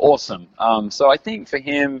he'll be awesome. So I think for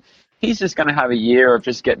him, he's just going to have a year of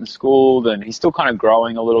just getting schooled, and he's still kind of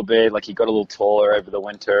growing a little bit. Like, he got a little taller over the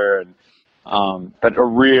winter, and but a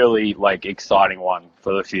really exciting one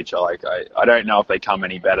for the future. Like, I don't know if they come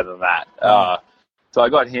any better than that. So I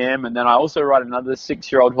got him, and then I also ride another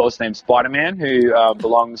 6-year-old horse named Spider-Man, who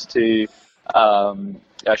belongs to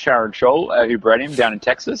Sharon Scholl, who bred him down in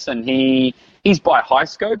Texas, and he's by High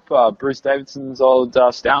Scope, Bruce Davidson's old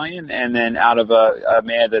stallion, and then out of a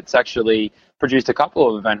mare that's actually produced a couple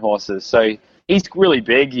of event horses. So he's really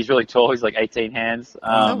big, he's really tall, he's like 18 hands.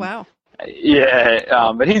 Oh, wow.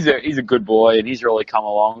 Yeah, but he's a good boy, and he's really come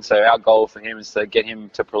along. So our goal for him is to get him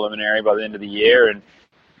to preliminary by the end of the year,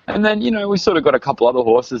 and then, we sort of got a couple other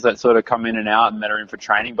horses that sort of come in and out and that are in for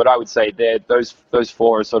training. But I would say those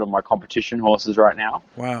 4 are sort of my competition horses right now.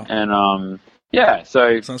 Wow. And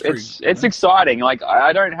so it's exciting. Like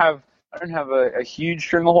I don't have a huge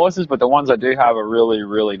string of horses, but the ones I do have are really,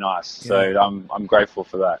 really nice. Yeah. So I'm grateful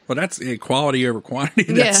for that. Well, that's quality over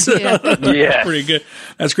quantity. That's pretty good.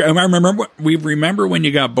 That's great. I remember when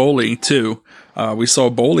you got Boley too. We saw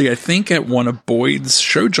Boley, I think, at one of Boyd's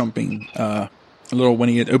show jumping. When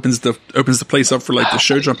he opens the place up for like the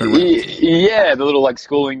show jumping. Yeah, the little like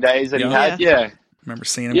schooling days that he had. Yeah, remember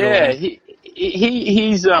seeing him. Yeah,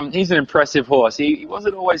 he's an impressive horse. He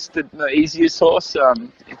wasn't always the easiest horse.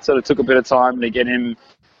 It sort of took a bit of time to get him,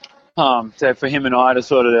 for him and I to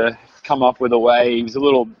sort of come up with a way.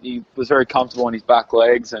 He was very comfortable on his back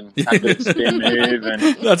legs and had a bit of spin move. And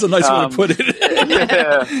that's a nice way to put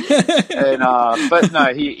it. And but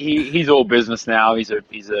no, he's all business now. He's a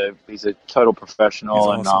total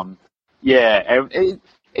professional. He's awesome. And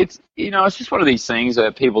it's it's just one of these things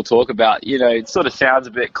that people talk about. It sort of sounds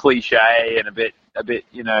a bit cliche and a bit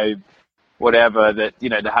whatever, that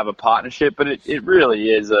to have a partnership, but it really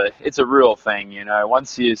is it's a real thing.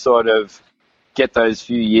 Once you sort of get those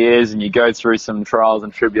few years and you go through some trials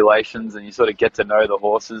and tribulations and you sort of get to know the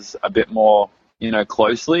horses a bit more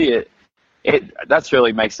closely, that's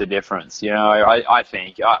really makes a difference. I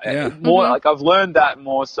think more like I've learned that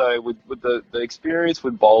more so with the experience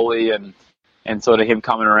with Boley and sort of him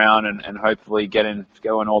coming around and hopefully going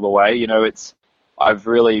all the way.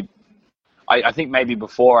 I think maybe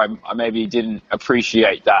before I maybe didn't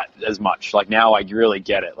appreciate that as much. Like now I really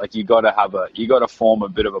get it. Like you got to form a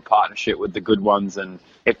bit of a partnership with the good ones, and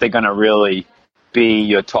if they're going to really be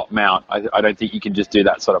your top mount, I don't think you can just do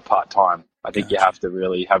that sort of part-time. I think you have to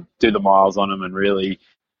really do the miles on them and really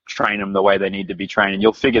train them the way they need to be trained, and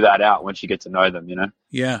you'll figure that out once you get to know them.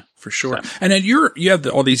 Yeah, for sure. So. And then you have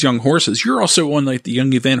all these young horses. You're also on like the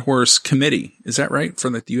Young Event Horse Committee. Is that right?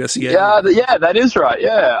 From like the USEA? Yeah, that is right.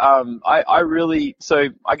 Yeah. I really, so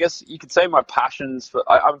I guess you could say my passions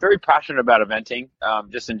I'm very passionate about eventing.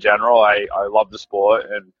 Just in general, I love the sport,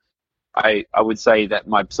 and I would say that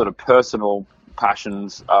my sort of personal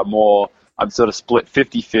passions are more, I'm sort of split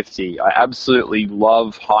 50-50. I absolutely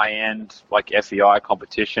love high-end, like FEI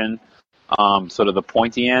competition, sort of the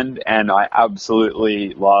pointy end, and I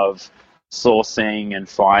absolutely love sourcing and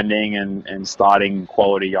finding and starting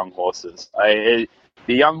quality young horses. The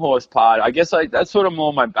young horse part, I guess that's sort of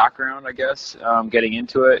more my background, I guess, getting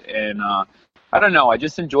into it. And I don't know, I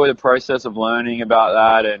just enjoy the process of learning about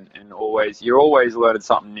that, and you're always learning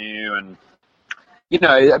something new. And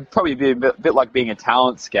it'd probably be a bit like being a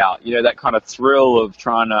talent scout, that kind of thrill of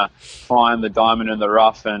trying to find the diamond in the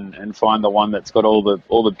rough and find the one that's got all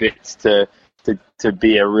the bits to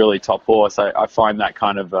be a really top horse. I find that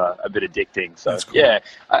kind of a bit addicting. So cool. Yeah,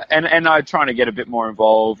 and I'm trying to get a bit more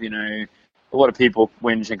involved. A lot of people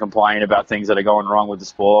whinge and complain about things that are going wrong with the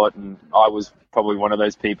sport, and I was probably one of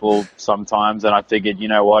those people sometimes, and I figured,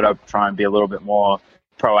 I'd try and be a little bit more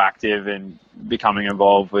proactive in becoming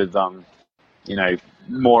involved with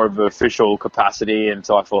more of an official capacity, and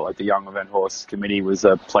so I thought like the Young Event Horse Committee was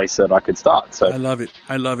a place that I could start. So I love it.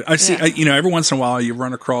 I see, every once in a while you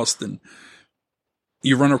run across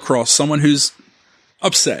someone who's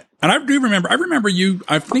upset. And I remember you,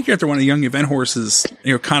 I think after one of the Young Event Horses,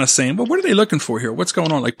 kind of saying, well, what are they looking for here? What's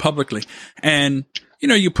going on, like publicly? And,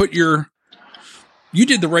 you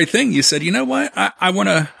did the right thing. You said, you know what? I want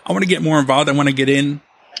to get more involved. I want to get in.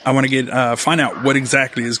 I want to find out what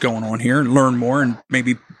exactly is going on here and learn more and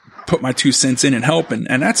maybe put my 2 cents in and help. And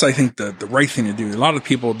that's, I think, the right thing to do. A lot of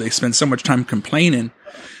people, they spend so much time complaining.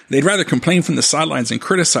 They'd rather complain from the sidelines and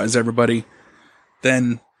criticize everybody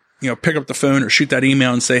than, pick up the phone or shoot that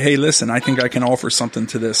email and say, hey, listen, I think I can offer something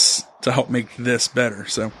to this to help make this better.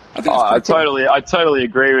 So I think I totally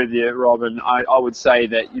agree with you, Robin. I would say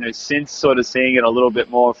that, since sort of seeing it a little bit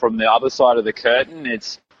more from the other side of the curtain,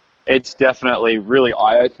 it's definitely really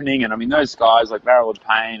eye-opening. And I mean, those guys like Marilyn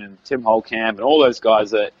Payne and Tim Holcamp and all those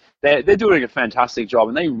guys, they're doing a fantastic job,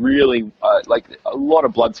 and they really like a lot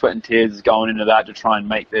of blood, sweat, and tears going into that to try and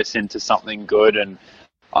make this into something good. And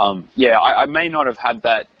I may not have had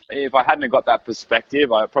that if I hadn't got that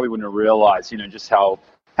perspective. I probably wouldn't have realized, just how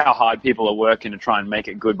how hard people are working to try and make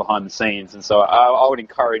it good behind the scenes. And so I would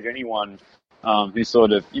encourage anyone who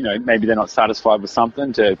sort of, maybe they're not satisfied with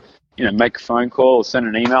something to, make a phone call or send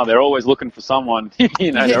an email. They're always looking for someone,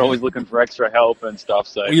 they're always looking for extra help and stuff.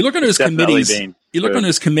 So you look at those committees, on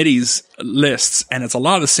those committees lists, and it's a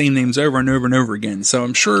lot of the same names over and over and over again. So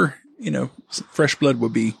I'm sure, fresh blood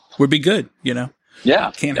would be good, Yeah.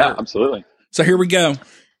 Can't hurt. Absolutely. So here we go.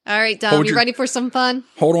 All right, Dom, you ready for some fun?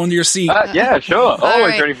 Hold on to your seat. Yeah, sure.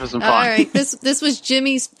 Always right. ready for some fun. All right. This was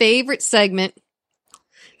Jimmy's favorite segment.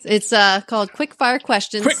 It's called Quick Fire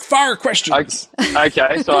Questions. Quick fire questions.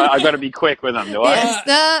 Okay, so I got to be quick with them, do I? Yes.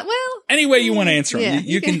 Well, any way you want to answer them. Yeah,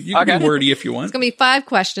 You can be wordy if you want. It's going to be 5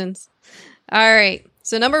 questions. All right.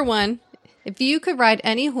 So number 1, if you could ride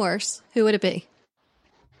any horse, who would it be?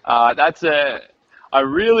 I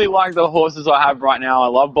really like the horses I have right now. I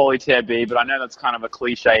love Bolly B, but I know that's kind of a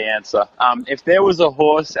cliche answer. If there was a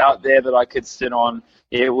horse out there that I could sit on,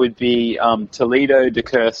 it would be Toledo de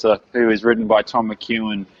Cursa, who is ridden by Tom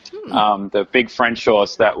McEwen, the big French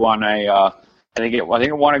horse that won I think it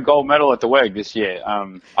won a gold medal at the WEG this year.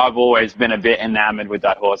 I've always been a bit enamored with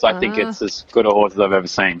that horse. I think it's as good a horse as I've ever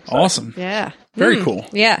seen. So. Awesome. Yeah. Very cool.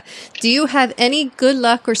 Yeah. Do you have any good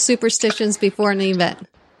luck or superstitions before an event?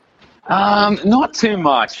 Not too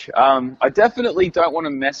much. I definitely don't want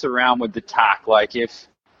to mess around with the tack. Like if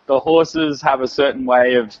the horses have a certain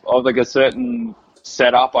way of like a certain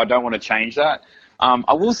setup, I don't want to change that.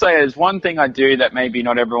 I will say there's one thing I do that maybe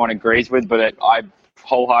not everyone agrees with, but I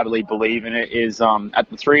wholeheartedly believe in it is at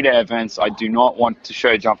the 3-day events, I do not want to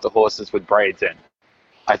show jump the horses with braids in.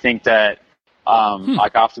 I think that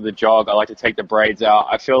like after the jog, I like to take the braids out.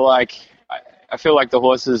 I feel like the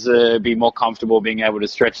horses be more comfortable being able to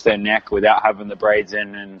stretch their neck without having the braids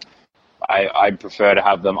in, and I prefer to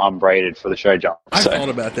have them unbraided for the show jump. I've thought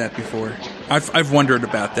about that before. I've wondered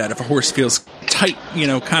about that. If a horse feels tight,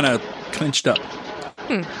 kind of clenched up.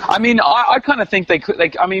 I mean, I kind of think they could.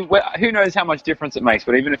 Who knows how much difference it makes?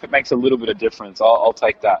 But even if it makes a little bit of difference, I'll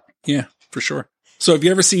take that. Yeah, for sure. So if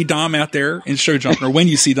you ever see Dom out there in show jumping, or when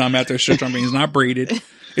you see Dom out there show jumping, he's not braided.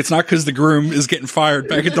 It's not because the groom is getting fired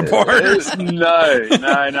back at the bars. No.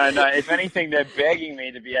 If anything, they're begging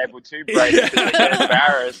me to be able to braid it because they get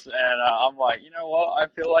embarrassed. And I'm like, you know what? I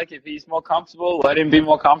feel like if he's more comfortable, let him be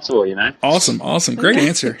more comfortable, Awesome. Great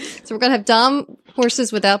answer. So we're going to have Dom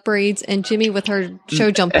horses without braids and Jimmy with her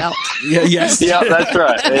show jump out. Yes. Yeah, that's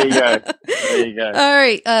right. There you go. All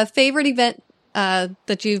right. Favorite event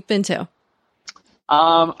that you've been to?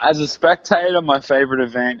 As a spectator, my favorite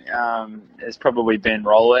event has probably been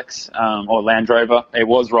Rolex or Land Rover. It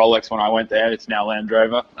was Rolex when I went there. It's now Land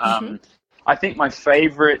Rover. I think my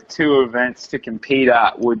favorite 2 events to compete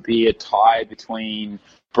at would be a tie between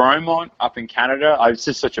Bromont up in Canada. It's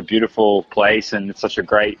just such a beautiful place and it's such a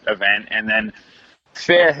great event. And then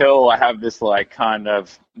Fair Hill, I have this kind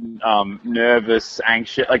of nervous,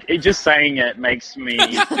 anxious, just saying it makes me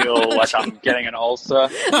feel like I'm getting an ulcer.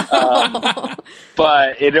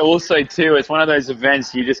 But it also too, it's one of those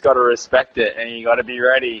events you just got to respect it and you got to be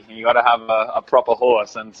ready and you got to have a proper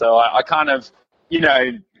horse. And so I kind of,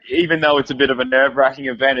 even though it's a bit of a nerve-wracking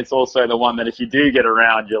event, it's also the one that if you do get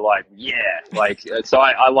around, you're like, so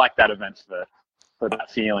I like that event for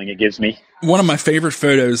that feeling it gives me. One of my favorite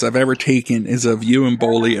photos I've ever taken is of you and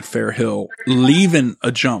Bolly at Fair Hill leaving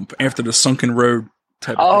a jump after the sunken road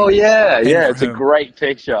type of thing. Yeah, it's a great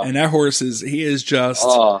picture. And that horse he is just,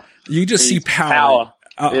 you just see power.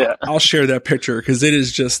 I'll share that picture because it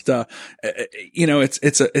is just,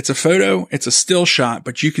 it's a photo, it's a still shot,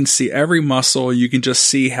 but you can see every muscle. You can just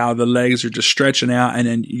see how the legs are just stretching out, and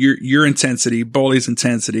then your intensity, Bolly's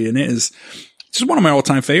intensity, and it is just one of my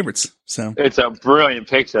all-time favorites. So it's a brilliant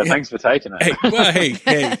picture. Yeah. Thanks for taking it. Hey,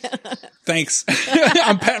 thanks.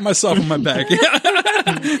 I'm patting myself on my back. As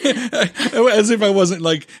if I wasn't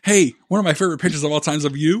like, hey, one of my favorite pictures of all times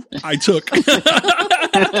of you, I took.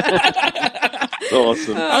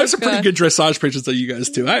 Awesome. I have some pretty good dressage pictures of you guys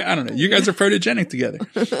too. I don't know. You guys are photogenic together.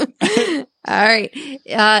 All right.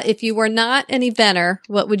 If you were not an eventer,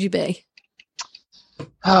 what would you be?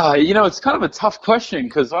 It's kind of a tough question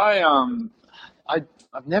because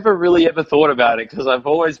I've never really ever thought about it because I've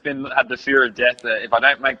always had the fear of death that if I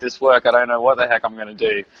don't make this work, I don't know what the heck I'm going to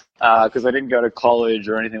do because I didn't go to college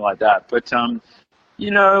or anything like that. But, I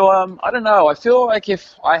don't know. I feel like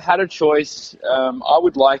if I had a choice, I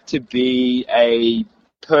would like to be a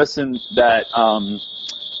person that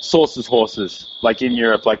sources horses, like in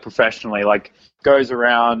Europe, like professionally, like goes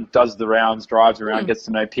around, does the rounds, drives around, gets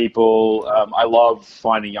to know people. I love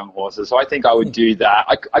finding young horses. So I think I would do that.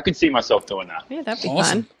 I could see myself doing that. Yeah, that'd be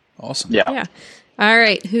fun. Awesome. Yeah. All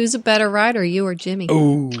right, who's a better rider, you or Jimmy?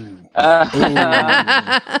 Ooh. I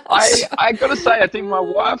gotta say, I think my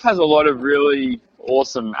wife has a lot of really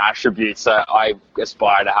awesome attributes that I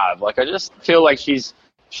aspire to have. Like, I just feel like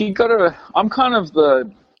I'm kind of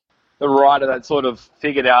the rider that sort of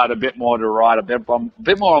figured out a bit more to ride a bit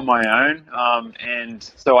more on my own. And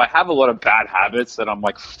so I have a lot of bad habits that I'm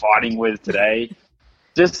like fighting with today.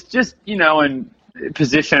 Just and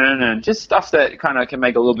position and just stuff that kind of can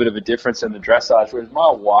make a little bit of a difference in the dressage. Whereas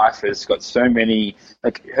my wife has got so many,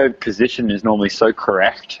 like, her position is normally so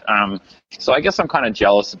correct. So I guess I'm kind of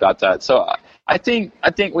jealous about that. So I think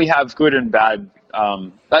we have good and bad.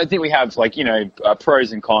 I think we have, like,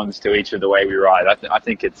 pros and cons to each of the way we ride. I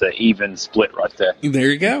think it's an even split right there. There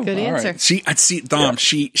you go. Good answer. Right. I see, Dom.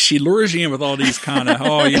 Yeah. She lures you in with all these kind of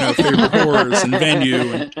favorite horrors and venue,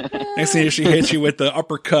 and next thing she hits you with the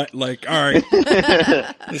uppercut. Like, all right,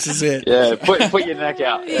 this is it. Yeah, put your neck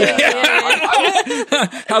out. Yeah.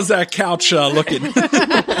 How's that couch looking?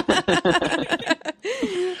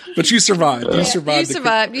 But you survived. You survived.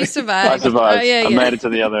 You survived. I survived. I made it to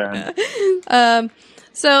the other end.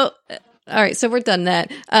 So, all right. So we're done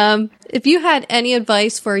that. If you had any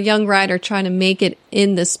advice for a young rider trying to make it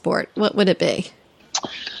in this sport, what would it be?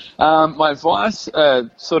 My advice,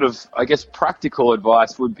 sort of, I guess, practical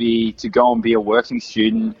advice would be to go and be a working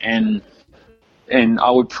student. And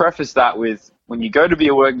I would preface that with, when you go to be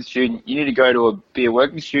a working student, you need to go to be a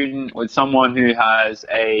working student with someone who has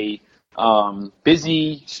a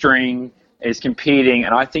busy string, is competing,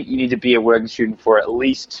 and I think you need to be a working student for at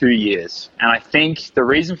least 2 years. And I think the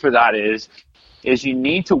reason for that is you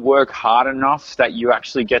need to work hard enough that you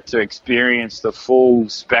actually get to experience the full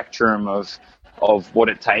spectrum of what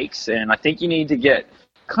it takes. And I think you need to get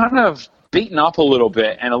kind of beaten up a little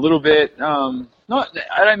bit, and a little bit, I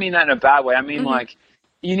don't mean that in a bad way. I mean, like,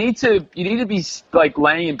 you need to be, like,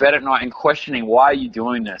 laying in bed at night and questioning, why are you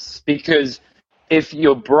doing this? Because if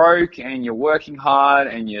you're broke and you're working hard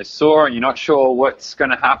and you're sore and you're not sure what's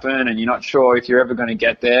going to happen and you're not sure if you're ever going to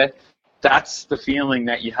get there, that's the feeling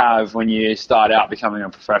that you have when you start out becoming a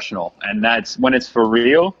professional. And that's when it's for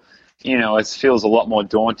real, it feels a lot more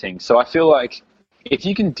daunting. So I feel like if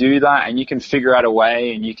you can do that and you can figure out a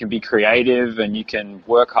way and you can be creative and you can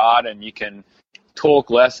work hard and you can talk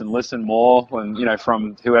less and listen more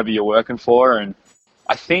from whoever you're working for, and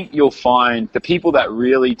I think you'll find the people that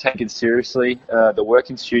really take it seriously, the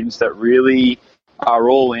working students that really are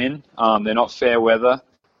all in, they're not fair weather,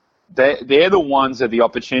 they're the ones that the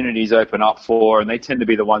opportunities open up for, and they tend to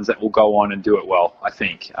be the ones that will go on and do it well, I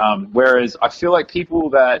think. Whereas I feel like people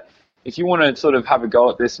that, if you want to sort of have a go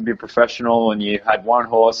at this and be a professional, and you had one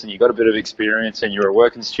horse and you got a bit of experience and you're a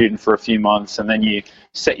working student for a few months and then you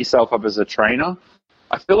set yourself up as a trainer,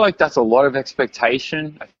 I feel like that's a lot of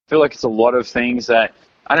expectation. I feel like it's a lot of things that,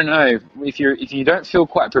 I don't know, if you don't feel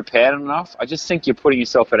quite prepared enough, I just think you're putting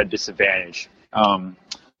yourself at a disadvantage.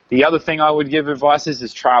 The other thing I would give advice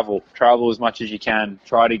is travel. Travel as much as you can.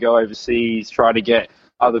 Try to go overseas, try to get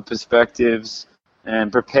other perspectives,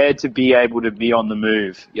 and prepared to be able to be on the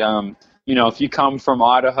move. If you come from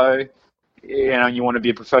Idaho, and you want to be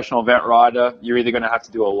a professional event rider, you're either going to have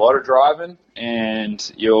to do a lot of driving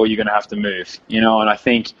and you're going to have to move, and I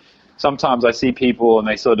think sometimes I see people and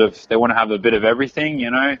they want to have a bit of everything,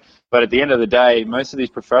 but at the end of the day, most of these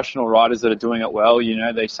professional riders that are doing it well,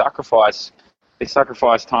 they sacrifice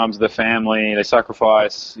times with their family, they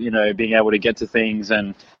sacrifice, being able to get to things,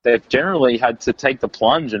 and they've generally had to take the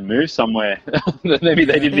plunge and move somewhere that maybe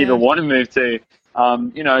they didn't even want to move to.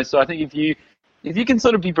 So I think if you can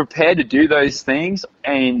sort of be prepared to do those things,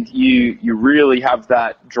 and you really have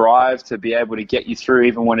that drive to be able to get you through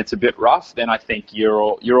even when it's a bit rough, then I think you're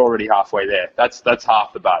already halfway there. That's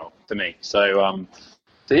half the battle to me. So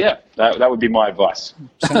yeah, that would be my advice.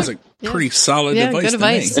 Sounds like pretty solid advice. Good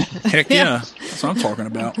advice. To me. Heck yeah, that's what I'm talking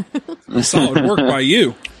about. Solid work by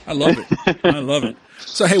you. I love it.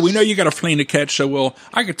 So, hey, we know you got a plane to catch, so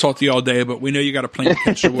I could talk to you all day, but we know you got a plane to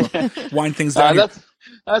catch, so we'll wind things down.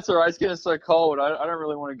 That's all right. It's getting so cold. I don't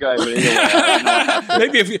really want to go. But either way,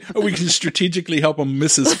 maybe if we can strategically help him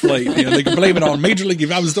miss his flight, they can blame it on Major League.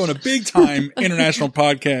 If I was doing a big time international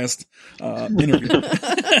podcast interview,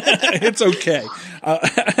 it's okay.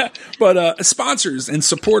 But sponsors and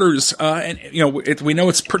supporters, and we know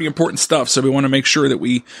it's pretty important stuff. So we want to make sure that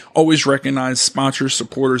we always recognize sponsors,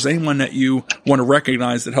 supporters, anyone that you want to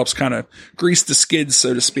recognize that helps kind of grease the skids,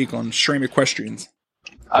 so to speak, on Stream Equestrians.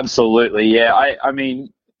 Absolutely, yeah. I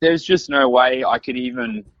mean, there's just no way I couldn't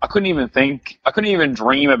even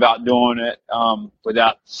dream about doing it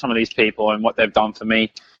without some of these people and what they've done for me.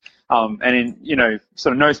 And in,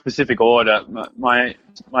 sort of no specific order, my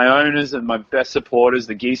owners and my best supporters,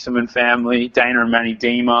 the Gieselman family, Dana and Manny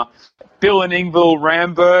Dima, Bill and Ingvild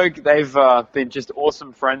Ramberg, they've been just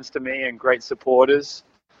awesome friends to me and great supporters.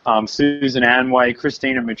 Susan Anway,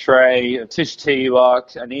 Christina Mitre, Tish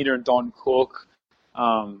T-Lock, Anita and Don Cook,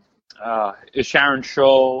 Sharon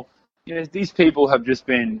Scholl. These people have just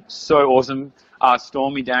been so awesome.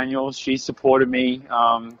 Stormy Daniels, she supported me.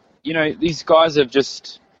 These guys have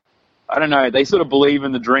just, I don't know, they sort of believe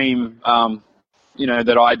in the dream,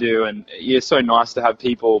 that I do. And it's so nice to have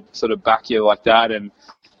people sort of back you like that. And,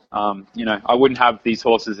 I wouldn't have these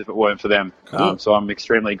horses if it weren't for them. Cool. So I'm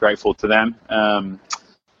extremely grateful to them.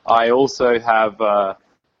 I also have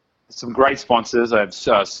some great sponsors. I have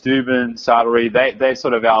Steuben, Saddlery. They're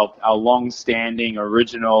sort of our long-standing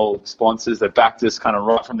original sponsors that backed us kind of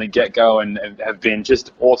right from the get-go and have been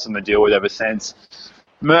just awesome to deal with ever since.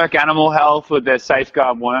 Merck Animal Health with their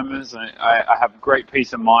Safeguard wormers. I have great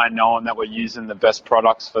peace of mind knowing that we're using the best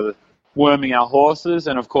products for worming our horses.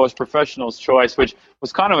 And, of course, Professional's Choice, which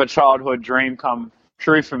was kind of a childhood dream come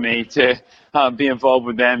true for me to be involved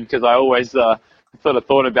with them, because I always sort of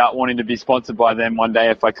thought about wanting to be sponsored by them one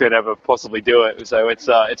day if I could ever possibly do it. So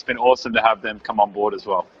it's been awesome to have them come on board as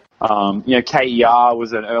well. KER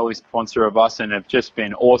was an early sponsor of us and have just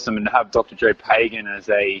been awesome, and to have Dr. Joe Pagan as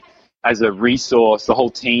a resource, the whole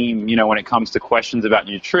team, when it comes to questions about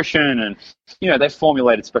nutrition. And, they've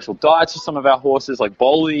formulated special diets for some of our horses, like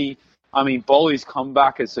Bolly. I mean, Bolly's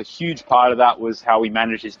comeback is a huge part of that was how he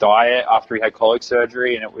managed his diet after he had colic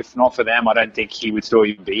surgery. And if not for them, I don't think he would still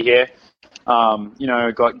even be here.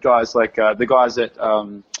 Got guys like the guys at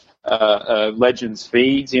Legends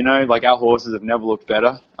Feeds, like our horses have never looked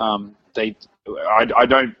better. I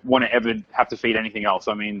don't want to ever have to feed anything else.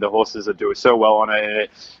 I mean, the horses are doing so well on it.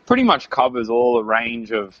 It pretty much covers all the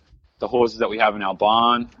range of the horses that we have in our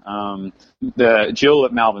barn. The Jill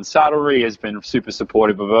at Malvern Saddlery has been super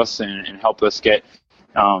supportive of us and helped us get,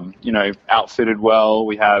 outfitted well.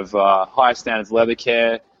 We have High Standards Leather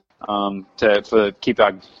Care to keep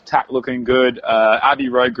our tack looking good. Abbey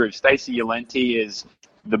Road Group, Stacey Yolenti is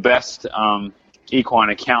the best equine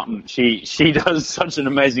accountant. She does such an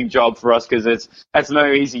amazing job for us, because that's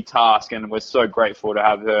no easy task, and we're so grateful to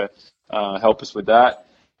have her help us with that.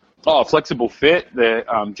 Flexible Fit, the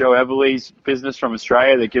Joe Everly's business from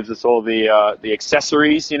Australia that gives us all the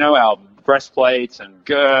accessories, our breastplates and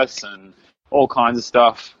girths and all kinds of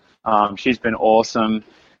stuff. She's been awesome.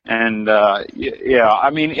 And I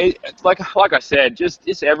mean, like I said,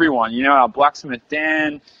 just everyone, our blacksmith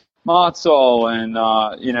Dan Martzol, and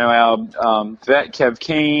our vet Kev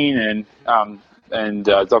Keen, and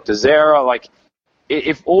Dr. Zara. Like,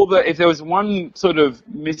 if there was one sort of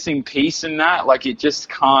missing piece in that, like, it just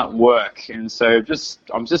can't work. And so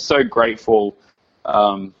I'm just so grateful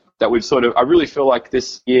that we've I really feel like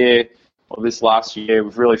this year or this last year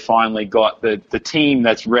we've really finally got the team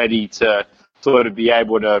that's ready to sort of be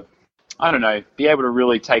able to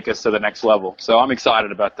really take us to the next level. So I'm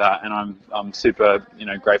excited about that, and I'm super,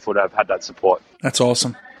 grateful to have had that support. That's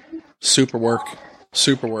awesome. Super work.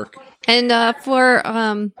 And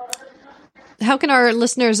how can our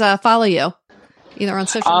listeners follow you? Either on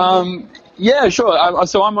social media? Yeah, sure.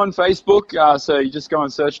 So I'm on Facebook. So you just go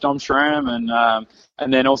and search Dom Schramm,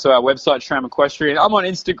 and then also our website, Schramm Equestrian. I'm on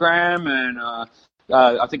Instagram, and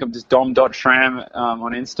I think I'm just dom.schramm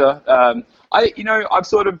on Insta. I've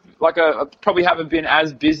sort of I probably haven't been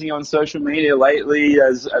as busy on social media lately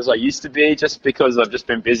as I used to be, just because I've just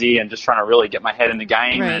been busy and just trying to really get my head in the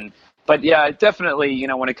game. Right. But yeah, definitely,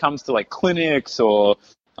 when it comes to like clinics or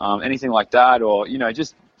anything like that, or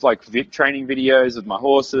just like training videos of my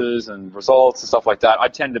horses and results and stuff like that, I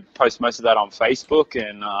tend to post most of that on Facebook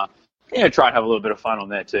and try and have a little bit of fun on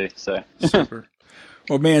there too. So super.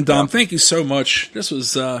 Well, man, Dom, thank you so much. This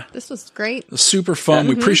was great. Super fun.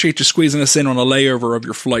 We appreciate you squeezing us in on a layover of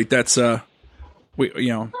your flight. That's that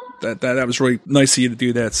was really nice of you to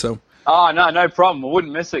do that. So. Oh, no problem. I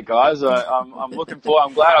wouldn't miss it, guys. I'm looking forward.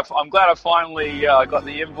 I'm glad I finally got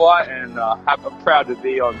the invite, and I'm proud to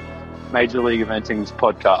be on Major League Eventing's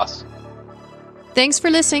podcast. Thanks for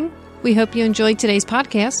listening. We hope you enjoyed today's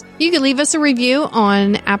podcast. You can leave us a review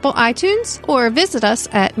on Apple iTunes or visit us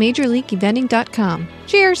at majorleagueeventing.com.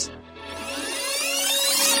 Cheers!